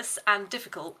 jealous, and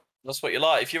difficult. That's what you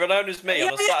like. If you're alone as me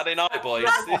on a Saturday night, boys,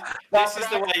 this is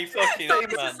the way you fucking up,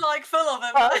 This man. is like full of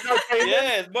them.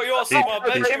 Yeah, but you're seeing my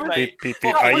bedroom, mate.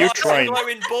 Are you Fucking trying?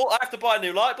 glowing bulb. I have to buy a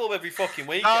new light bulb every fucking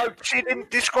week. No, she didn't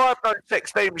describe no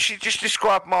sex demon. She just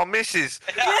described my missus.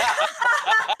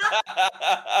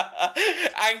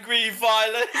 Angry,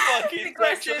 violent, fucking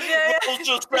Aggressive, sexual. yeah. Balls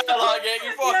just smell like it.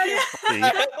 You fucking.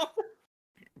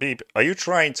 See, Beep, are you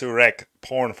trying to wreck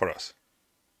porn for us?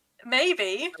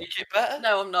 Maybe. Make it better.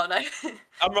 No, I'm not. No.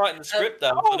 I'm writing the script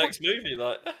down for the next movie.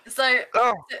 Like, So,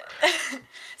 Oh,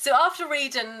 so after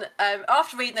reading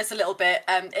this a little bit,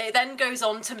 it then goes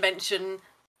on to mention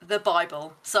the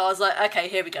Bible. So I was like, okay,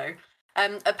 here we go.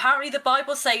 Apparently, the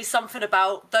Bible says something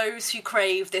about those who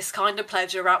crave this kind of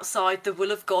pleasure outside the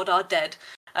will of God are dead.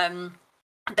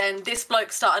 Then this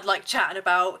bloke started like chatting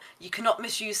about you cannot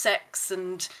misuse sex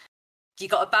and you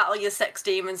got to battle your sex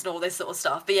demons and all this sort of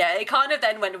stuff. But yeah, it kind of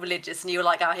then went religious, and you were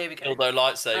like, "Oh, here we go." dildo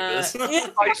lightsabers.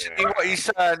 basically what he's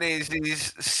saying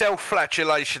is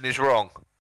self-flagellation is wrong.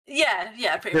 Yeah,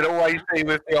 pretty It'll much. always be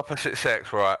with the opposite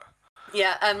sex, right?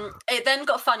 Yeah, it then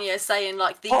got funnier, saying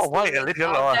like these wait, demons Olivia,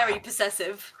 are life. very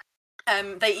possessive.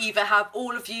 They either have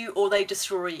all of you or they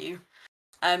destroy you.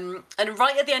 And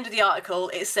right at the end of the article,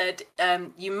 it said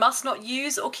you must not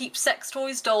use or keep sex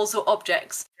toys, dolls, or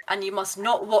objects, and you must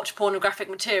not watch pornographic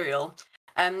material.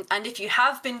 And if you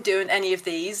have been doing any of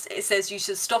these, it says you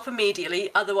should stop immediately,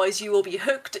 otherwise you will be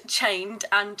hooked, chained,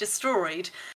 and destroyed.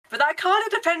 But that kind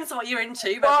of depends on what you're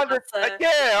into. Well, But that's,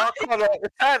 yeah, I kind of like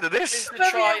the sound of this. To Very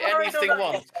try worried anything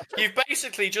about once. You've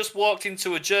basically just walked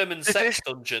into a German sex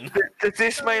dungeon. Does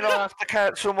this mean I have to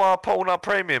cancel my Pornhub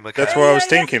Premium account? That's what I was yeah.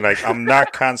 thinking. Like, I'm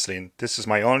not canceling. This is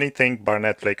my only thing bar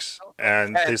Netflix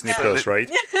and Yeah, Disney yeah. Plus,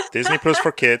 right? Disney Plus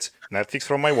for kids, Netflix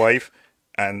for my wife,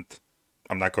 and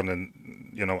I'm not gonna,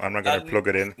 I'm not gonna And plug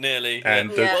it in. Nearly.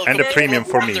 And Yeah. the, and the Yeah. premium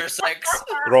for me. Wonder sex.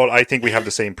 Roll, I think we have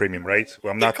the same premium, right?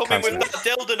 Well, I'm They not come in with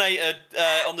canceling. that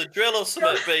dildonator on the drill or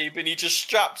something, babe, and he just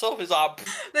straps off. He's like,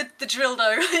 the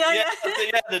dildo. yeah.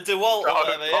 the DeWalt or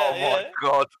whatever. Oh Yeah, my yeah.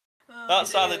 god. Oh,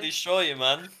 That's how dear. they destroy you,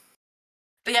 man.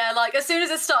 But yeah, like as soon as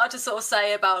it started to sort of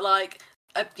say about like,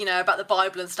 about the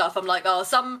Bible and stuff, I'm like, oh,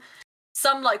 some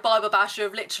like Bible basher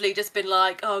have literally just been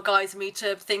like, oh, guys, me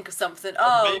to think of something.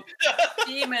 Oh,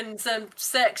 demons and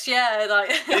sex, yeah, like.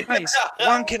 Guys,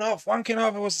 wanking off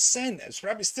it was a sin. It's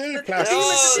probably still classed as a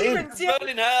Oh, sin. demons, yeah.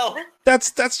 burning hell.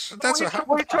 That's what happened.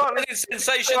 What are you trying to It's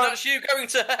sensation. That's you going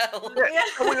to hell. Yeah.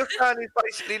 What you're saying is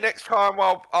basically next time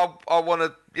I want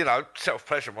to,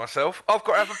 self-pleasure myself, I've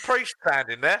got to have a priest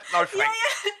standing there. No Yeah, thanks.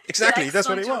 yeah. Exactly, that's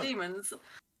what he Expunge wants. your demons.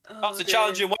 Oh, That's a dear.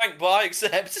 challenging wank, but I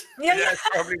accept. Yeah, yeah. That's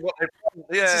probably what they want.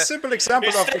 It's Yeah. a simple example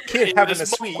You're of the sitting kid here having with a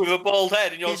smoke sweet. with a bald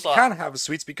head, and you're He just like, can have a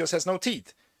sweets because has no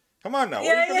teeth. Come on now, what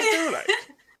are you Yeah, gonna yeah, do? Like,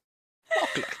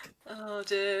 fuck, like, Oh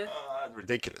dear.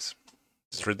 ridiculous.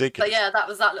 It's ridiculous. But yeah, that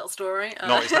was that little story.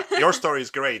 No, it's not. Your story is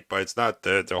great, but it's not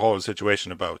the whole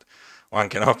situation about one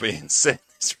cannot be insane.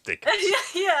 It's ridiculous.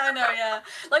 yeah, I know, yeah.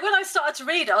 Like when I started to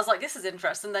read it, I was like, this is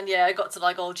interesting. Then yeah, I got to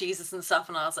like old Jesus and stuff,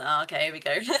 and I was like, oh, okay, here we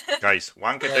go. Guys,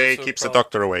 one a Yeah, day it's no keeps the problem.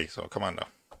 doctor away. So come on now.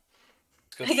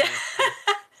 It's good Yeah. for you.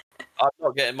 I'm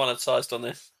not getting monetized on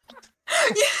this.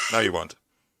 No, you won't.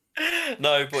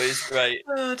 No, but it's great.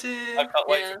 Oh dear. I can't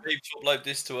wait Yeah. for people to upload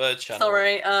this to her channel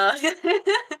Sorry.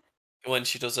 when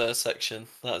she does her section.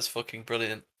 That's fucking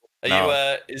brilliant. Are No.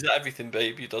 you? Is that everything,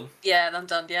 babe? You done? yeah, I'm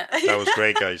done. Yeah. That was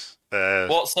great, guys.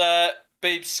 What's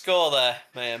Babe's score there,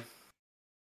 ma'am?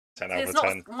 10 out It's of not.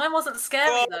 10. Mine wasn't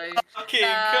scary though. Fucking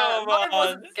Nah, come mine on.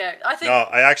 wasn't scary. I think. No,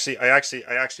 I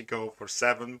actually go for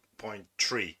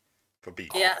 7.3 for B.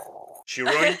 Yeah. She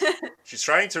ruined. She's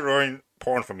trying to ruin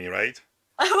porn for me, right?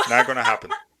 Not gonna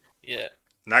happen. Yeah.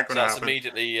 Not So gonna that's happen.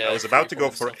 immediately. I was about to go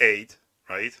for stuff. 8,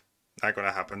 right? Not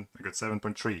gonna happen. I got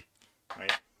 7.3,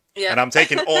 right? Yeah. And I'm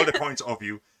taking all the points of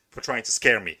you for trying to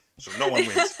scare me, so no one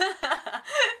wins.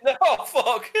 Oh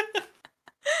fuck.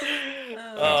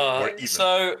 we're even.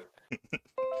 So,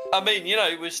 I mean,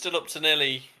 we're still up to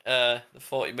nearly the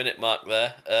 40-minute mark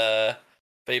there.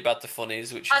 Babe had the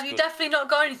funnies, which is Have you good. definitely not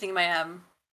got anything, Mayhem?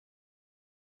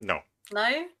 No,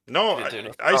 No. no. You're doing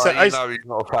it. I know he's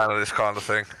not a fan of this kind of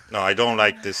thing. no, I don't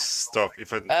like this stuff.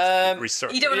 If I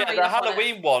research, You don't Yeah, wanna read the up on it.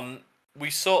 Halloween one, we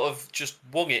sort of just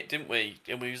wung it, didn't we?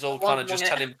 And we was all kind of Wung just it.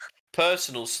 telling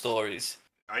personal stories.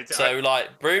 I, So,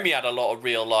 like, Broomy had a lot of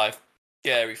real life,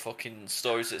 scary fucking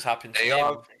stories that's happened to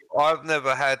him. I've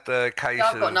never had the case Yeah,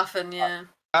 I've got of. nothing. Yeah.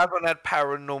 I haven't had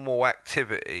paranormal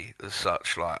activity as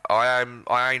such. Like I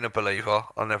ain't a believer.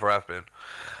 I never have been.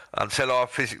 Until I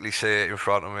physically see it in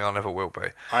front of me, I never will be.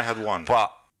 I had one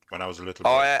But when I was a little boy.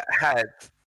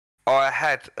 I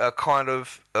had a kind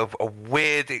of a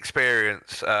weird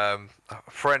experience. A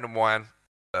friend of mine,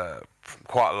 from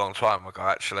quite a long time ago,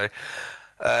 actually.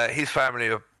 His family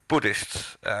are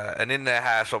Buddhists, and in their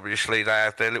house, obviously, they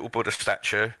have their little Buddha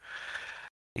statue.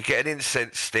 You get an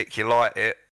incense stick, you light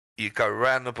it, you go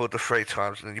around the Buddha 3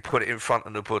 times, and then you put it in front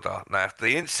of the Buddha. Now, if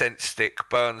the incense stick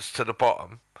burns to the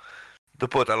bottom, the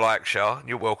Buddha likes you, and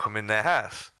you're welcome in their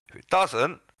house. If it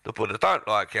doesn't, The Buddha don't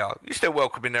like you. You're still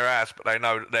welcome in their house, but they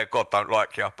know that their God don't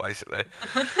like you, basically.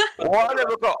 Well,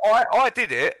 I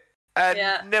did it and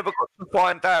Yeah. never got to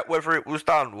find out whether it was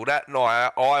done. Well, that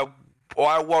night I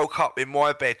woke up in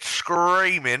my bed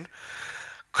screaming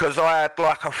because I had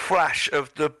like a flash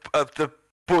of the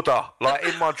Buddha, like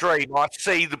in my dream. I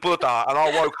see the Buddha and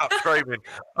I woke up screaming.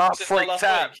 I Was it not freaked last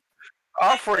out. week?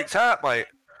 I freaked out, mate.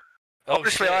 Oh,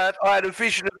 Honestly, shit. I had a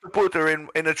vision of the Buddha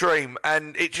in a dream,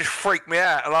 and it just freaked me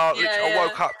out. And I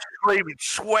woke up screaming,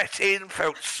 sweating,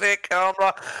 felt sick. And I'm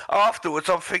like, afterwards,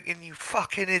 I'm thinking, you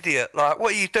fucking idiot! Like,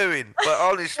 what are you doing? But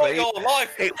honestly, Your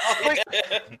life.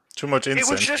 Too much it incense.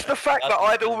 was just the fact that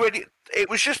I'd already. It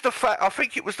was just the fact. I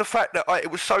think it was the fact that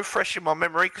it was so fresh in my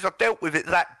memory because I dealt with it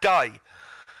that day.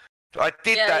 I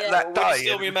did that Well, we day.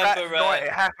 still and remember, that night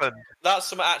it happened. That's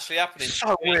something actually happening.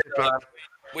 So weird, man.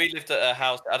 We lived at a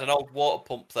house that had an old water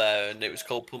pump there, and it was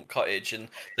called Pump Cottage. And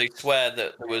they swear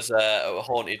that there was a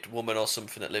haunted woman or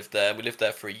something that lived there. And we lived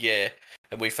there for a year,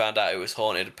 and we found out it was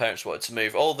haunted. The parents wanted to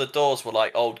move. All the doors were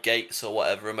like old gates or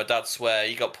whatever. And my dad swear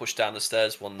he got pushed down the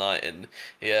stairs one night and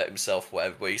he hurt himself, or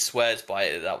whatever. But he swears by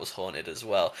it that was haunted as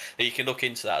well. And you can look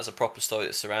into that as a proper story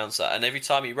that surrounds that. And every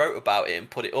time he wrote about it and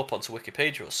put it up onto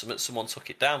Wikipedia or something, someone took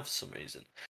it down for some reason.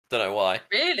 Don't know why.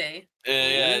 Really?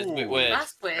 Yeah, it's a bit weird.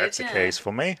 That's weird. That's a case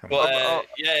for me. But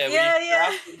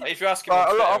Yeah. if you're asking Like,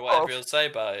 on a lot Twitter, of- whatever he'll say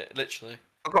about it, literally.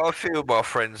 I've got a few of my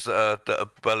friends that are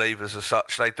believers as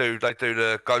such. They do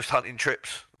the ghost hunting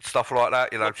trips, stuff like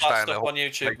that. You know, Watch that staying stuff there. on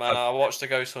YouTube, man. I watched the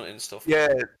ghost hunting stuff. Yeah,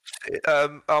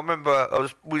 I remember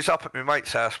we was up at my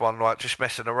mate's house one night just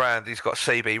messing around. He's got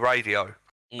CB radio,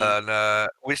 and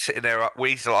we're sitting there.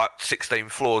 We're like 16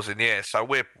 floors in the air, so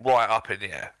we're right up in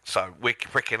the air. So we're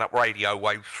picking up radio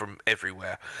waves from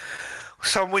everywhere.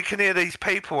 So we can hear these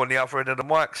people on the other end of the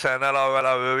mic saying, "Hello,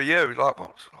 hello, who are you?" Like,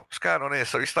 what's going on here?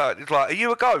 So he started. He's like, "Are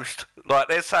you a ghost?" Like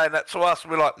they're saying that to us,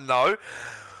 and we're like, "No."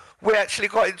 We actually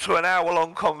got into an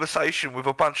hour-long conversation with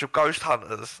a bunch of ghost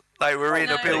hunters. They were in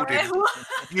a building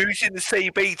using the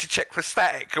CB to check for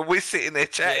static, and we're sitting there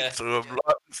chatting to them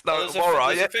like it's no tomorrow.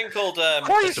 There's a thing called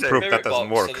Crazy. the Proof spirit that doesn't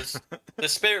box. work. So the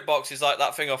spirit box is like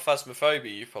that thing of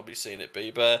Phasmophobia. You've probably seen it,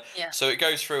 Bieber. Yeah. So it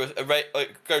goes through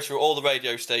it goes through all the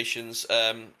radio stations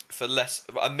for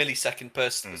a millisecond per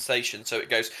station. So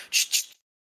it goes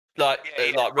like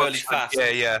really fast.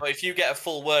 Yeah. But if you get a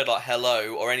full word like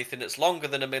hello or anything that's longer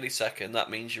than a millisecond, that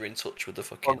means you're in touch with the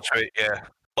fucking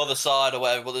other side or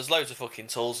whatever. But there's loads of fucking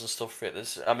tools and stuff for it.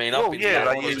 I've been to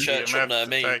the church up near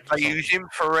me. They use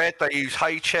infrared, they use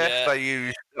HF, they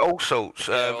use all sorts.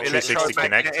 360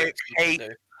 electromagnetic, heat.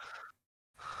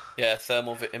 Yeah,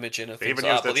 thermal imaging and They things even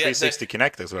like use that. the 360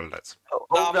 Connect as well. That's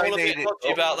I'm all a bit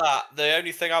touchy about that. The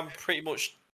only thing I'm pretty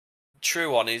much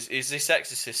true on is this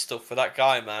Exorcist stuff for that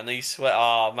guy, man. He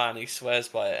swears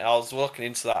by it. I was looking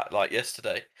into that like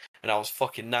yesterday, and I was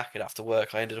fucking knackered after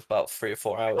work. I ended up about 3 or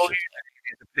 4 hours.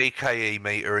 The PKE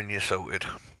meter and you're sorted.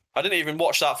 I didn't even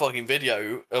watch that fucking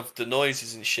video of the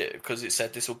noises and shit because it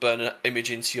said this will burn an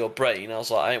image into your brain. I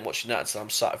was like, I ain't watching that until I'm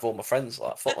sat with all my friends.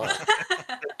 Like, fuck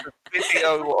that.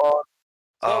 Video on.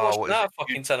 I'm watching that at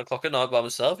fucking 10 o'clock at night by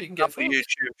myself. You can get a YouTube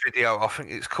video. I think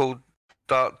it's called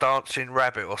Dancing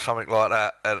Rabbit or something like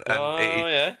that. And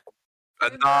yeah. No,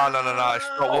 it's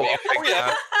not what you think.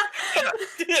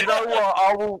 Do you know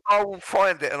what? I will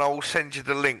find it and I will send you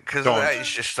the link because that is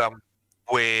just some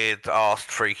weird ass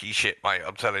freaky shit, mate.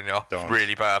 I'm telling you,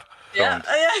 really bad. Yeah.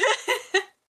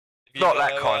 Not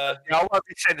that kind. I won't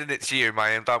be sending it to you,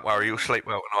 man. Don't worry, you'll sleep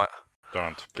well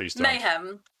tonight. Please don't.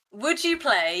 Mayhem, would you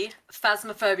play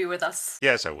Phasmophobia with us?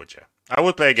 Yes, I would. Yeah, I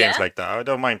would play games like that. I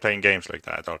don't mind playing games like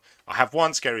that at all. I have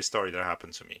one scary story that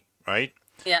happened to me. Right?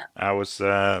 Yeah. I was.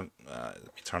 Let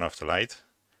me turn off the light.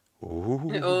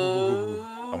 Ooh.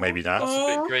 Or maybe not. That's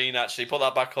a bit green, actually. Put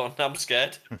that back on. I'm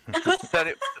scared. Turn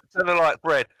it like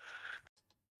bread.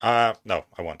 No,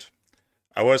 I won't.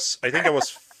 I think I was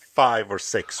 5 or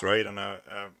 6, right? And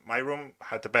my room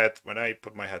had the bed. When I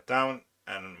put my head down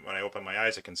and when I open my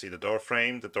eyes, I can see the door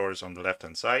frame. The door is on the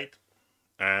left-hand side.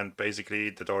 And basically,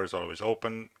 the door is always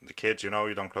open. The kids, you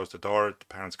don't close the door. The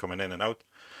parents coming in and out.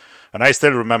 And I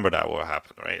still remember that, what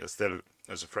happened, right? It's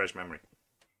a fresh memory.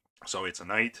 So it's a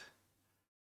night.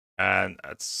 And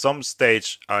at some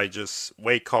stage, I just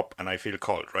wake up and I feel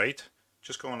cold, right?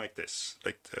 Just going like this,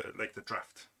 like the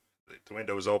draft. The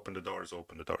window is open, the door is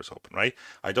open, right?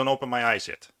 I don't open my eyes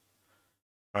yet,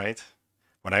 right?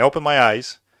 When I open my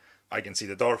eyes, I can see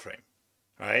the door frame,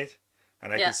 right?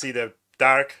 And I can see the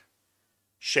dark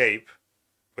shape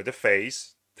with the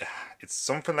face. It's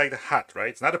something like the hat, right?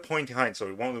 It's not a pointy hind, so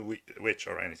it won't be witch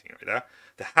or anything like that.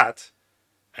 The hat,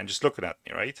 and just looking at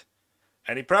me, right?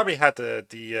 And he probably had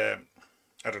the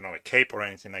I don't know, a cape or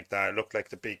anything like that. It looked like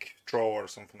the big drawer or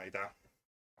something like that.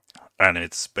 And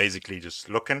it's basically just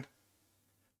looking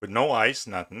with no eyes,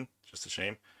 nothing, just a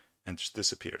shame, and just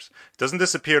disappears. It doesn't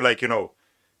disappear like,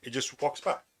 it just walks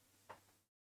back.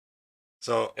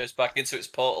 So Goes back into its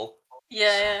portal.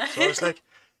 Yeah. so it's like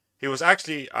he was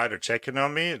actually either checking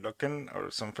on me, looking, or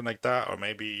something like that, or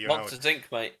maybe, Want to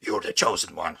think, mate? you're the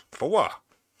chosen one. For what?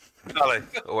 Gully,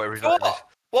 or whatever his name is.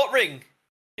 What ring?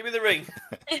 Give me the ring.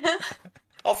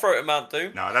 I'll throw it at Mount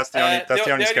Doom. No, that's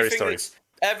the only scary thing story. that's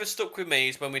ever stuck with me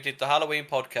is when we did the Halloween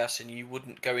podcast and you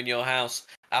wouldn't go in your house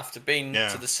after being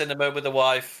to the cinema with the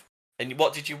wife. And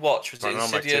what did you watch? Was it Paranormal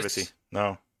Insidious? Activity.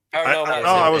 No. Paranormal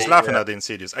I was Activity, laughing at the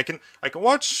Insidious. I can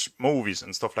watch movies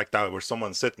and stuff like that where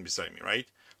someone's sitting beside me, right?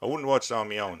 I wouldn't watch it on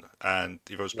my own. And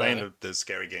if I was playing the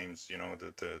scary games,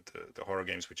 the horror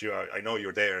games with you, I know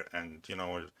you're there, and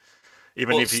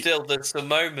even but if still, there's some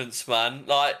moments, man.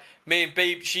 Like me and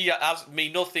Beeb, she has me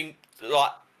nothing.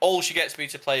 Like all she gets me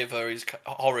to play with her is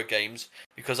horror games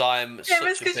because I am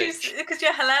such a bitch. Because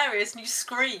you're hilarious and you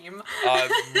scream. I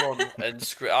run and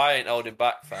scream. I ain't holding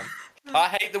back, fam. I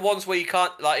hate the ones where you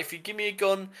can't, like, if you give me a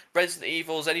gun, Resident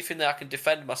Evils, anything that I can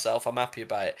defend myself, I'm happy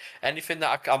about it. Anything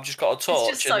that I'm just got a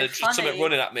torch and there's just something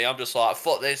running at me, I'm just like,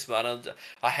 fuck this, man.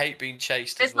 I hate being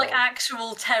chased It's as well. like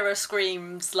actual terror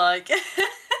screams, like...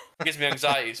 It gives me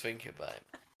anxiety thinking about it.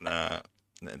 Nah.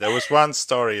 There was one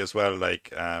story as well,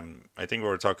 like, I think we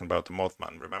were talking about the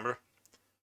Mothman, remember?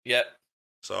 Yep.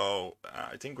 So,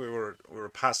 I think we were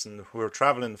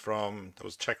traveling from, it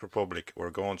was Czech Republic, we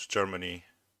were going to Germany,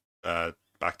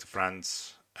 back to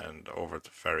France and over to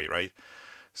ferry, right?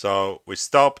 So we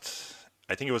stopped,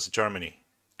 I think it was Germany,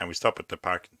 and we stopped at the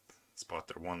parking spot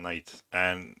there one night,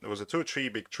 and there was 2 or 3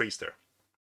 big trees there.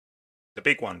 The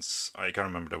big ones, I can't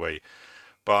remember the way,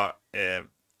 but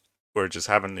we're just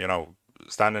having,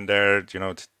 standing there,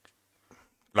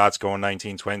 lads going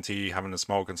 19, 20, having a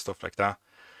smoke and stuff like that,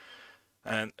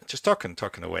 and just talking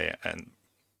away, and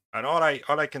all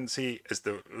I can see is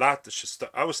the lad that's just...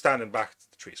 I was standing back to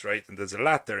the trees, right? And there's a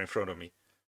lad there in front of me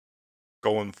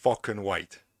going fucking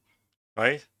white,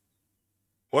 right?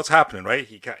 What's happening, right?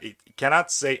 He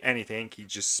cannot say anything. He's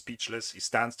just speechless. He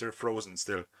stands there frozen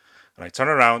still. And I turn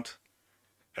around,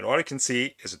 and all I can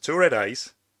see is 2 red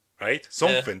eyes, right?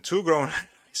 Something, 2 grown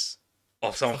eyes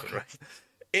of something, right?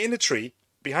 In a tree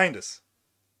behind us,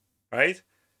 right?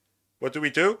 What do?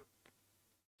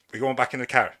 We're going back in the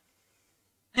car.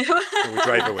 And we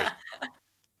drive away.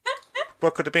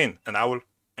 What could have been? An owl?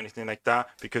 Anything like that?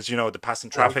 Because the passing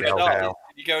traffic. Did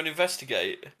you go and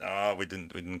investigate? No, we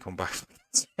didn't come back.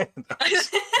 That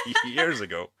was years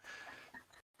ago.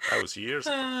 That was years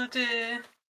ago. Oh dear.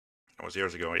 That was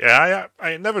years ago. Yeah,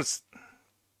 I never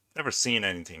seen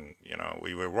anything.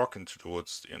 We were walking through the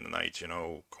woods in the night.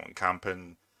 Going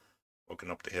camping,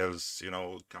 walking up the hills.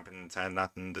 Camping in the tent.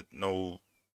 Nothing. No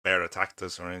bear attacked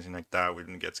us or anything like that. We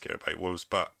didn't get scared by wolves,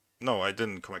 but no, I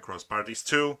didn't come across parties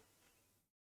too.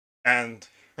 And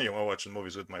watching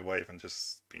movies with my wife and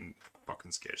just being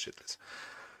fucking scared shitless,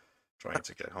 trying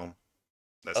to get home.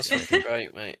 That's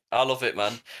great, mate. I love it,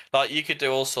 man. Like you could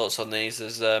do all sorts on these.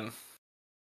 There's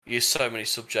use so many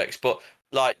subjects, but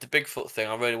like the Bigfoot thing,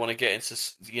 I really want to get into.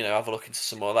 Have a look into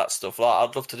some more of that stuff. Like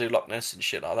I'd love to do Loch Ness and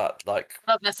shit like that. Like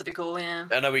Loch Ness would be cool, yeah.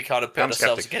 I know we kind of put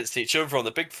ourselves skeptic. against each other on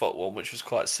the Bigfoot one, which was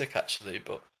quite sick actually.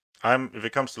 But if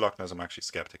it comes to Loch Ness, I'm actually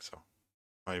skeptic. So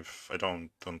I don't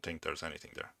think there's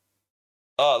anything there.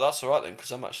 Oh, that's all right then, because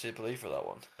I'm actually a believer of that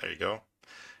one. There you go.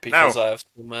 Because Now, I have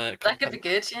some. That could be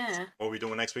good, yeah. What are we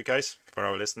doing next week, guys? For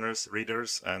our listeners,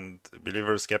 readers, and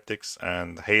believers, skeptics,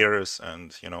 and haters, and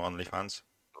OnlyFans.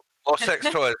 Or sex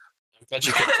toys. I'm glad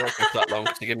you kept talking for that long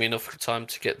to give me enough time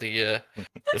to get the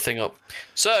thing up.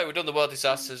 So we've done the world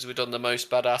disasters. We've done the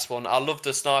most badass one. I love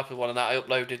the sniper one, and that I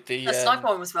uploaded the sniper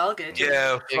one was well good.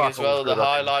 Yeah, thing as well. The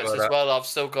highlights as well. I've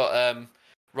still got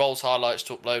Rolls highlights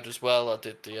to upload as well. I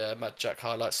did the Mad Jack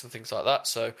highlights and things like that.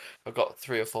 So I've got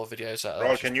 3 or 4 videos out of that.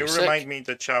 Roll, can you remind me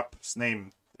the chap's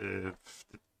name? The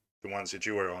ones that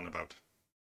you were on about.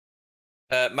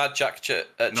 Mad Jack Churchill.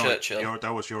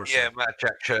 That was yours. Yeah, Mad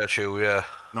Jack Churchill. Yeah.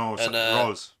 No, And,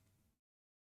 Rolls.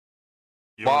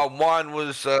 Mine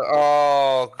was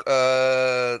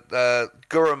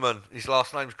Gurman. His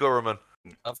last name's Gurman.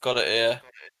 I've got it here.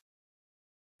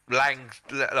 I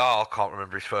can't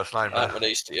remember his first name. I haven't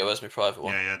released it yet. Where's my private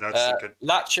one? Yeah, that's good.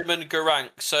 Lachaman Garank.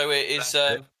 So it is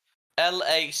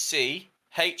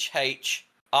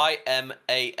Lachhiman.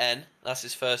 That's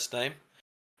his first name.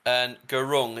 And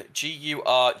Gurung.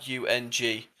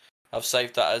 Gurung. I've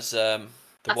saved that as the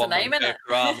That's one a name, with isn't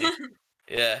Joker Army. it?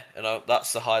 Yeah, and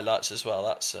that's the highlights as well.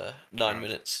 That's 9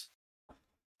 minutes.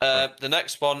 The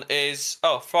next one is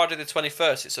Friday the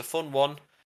 21st. It's a fun one.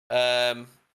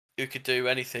 You could do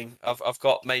anything. I've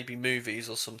got maybe movies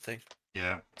or something.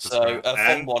 Yeah. So a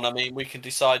fun one. I mean, we can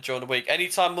decide during the week.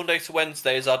 Anytime Monday to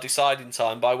Wednesday is our deciding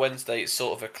time. By Wednesday, it's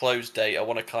sort of a close date. I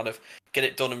want to kind of get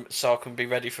it done so I can be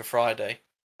ready for Friday.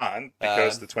 And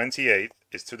because the 28th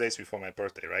is 2 days before my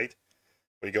birthday, right?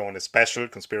 We go on a special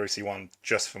conspiracy one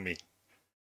just for me.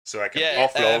 So I can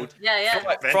offload.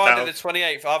 Friday the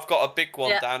 28th, I've got a big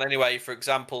one down anyway. For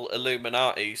example,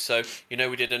 Illuminati. So,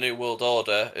 we did a New World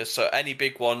Order. So any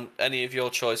big one, any of your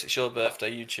choice, it's your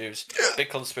birthday, you choose. Big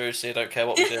conspiracy, I don't care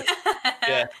what we do.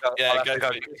 Go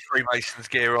for it. Freemasons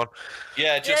gear on.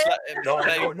 Yeah, just let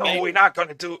him. No, we're not going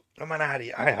to do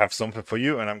Illuminati. I have something for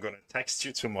you, and I'm going to text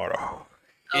you tomorrow.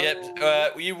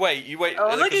 Yep. You wait.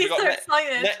 Oh, look, he's so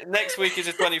excited. Next week is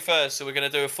the 21st, so we're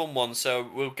going to do a fun one. So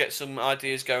we'll get some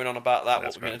ideas going on about that,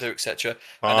 what we're going to do, etc.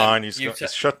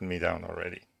 He's shutting me down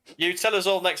already. You tell us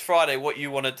all next Friday what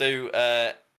you want to do,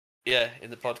 in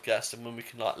the podcast, and when we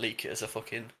can leak it as a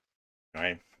fucking. All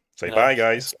right. Say bye,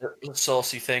 guys.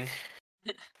 Saucy thing.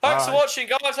 Thanks for watching,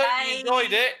 guys. Hope you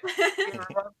enjoyed it.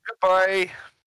 Goodbye.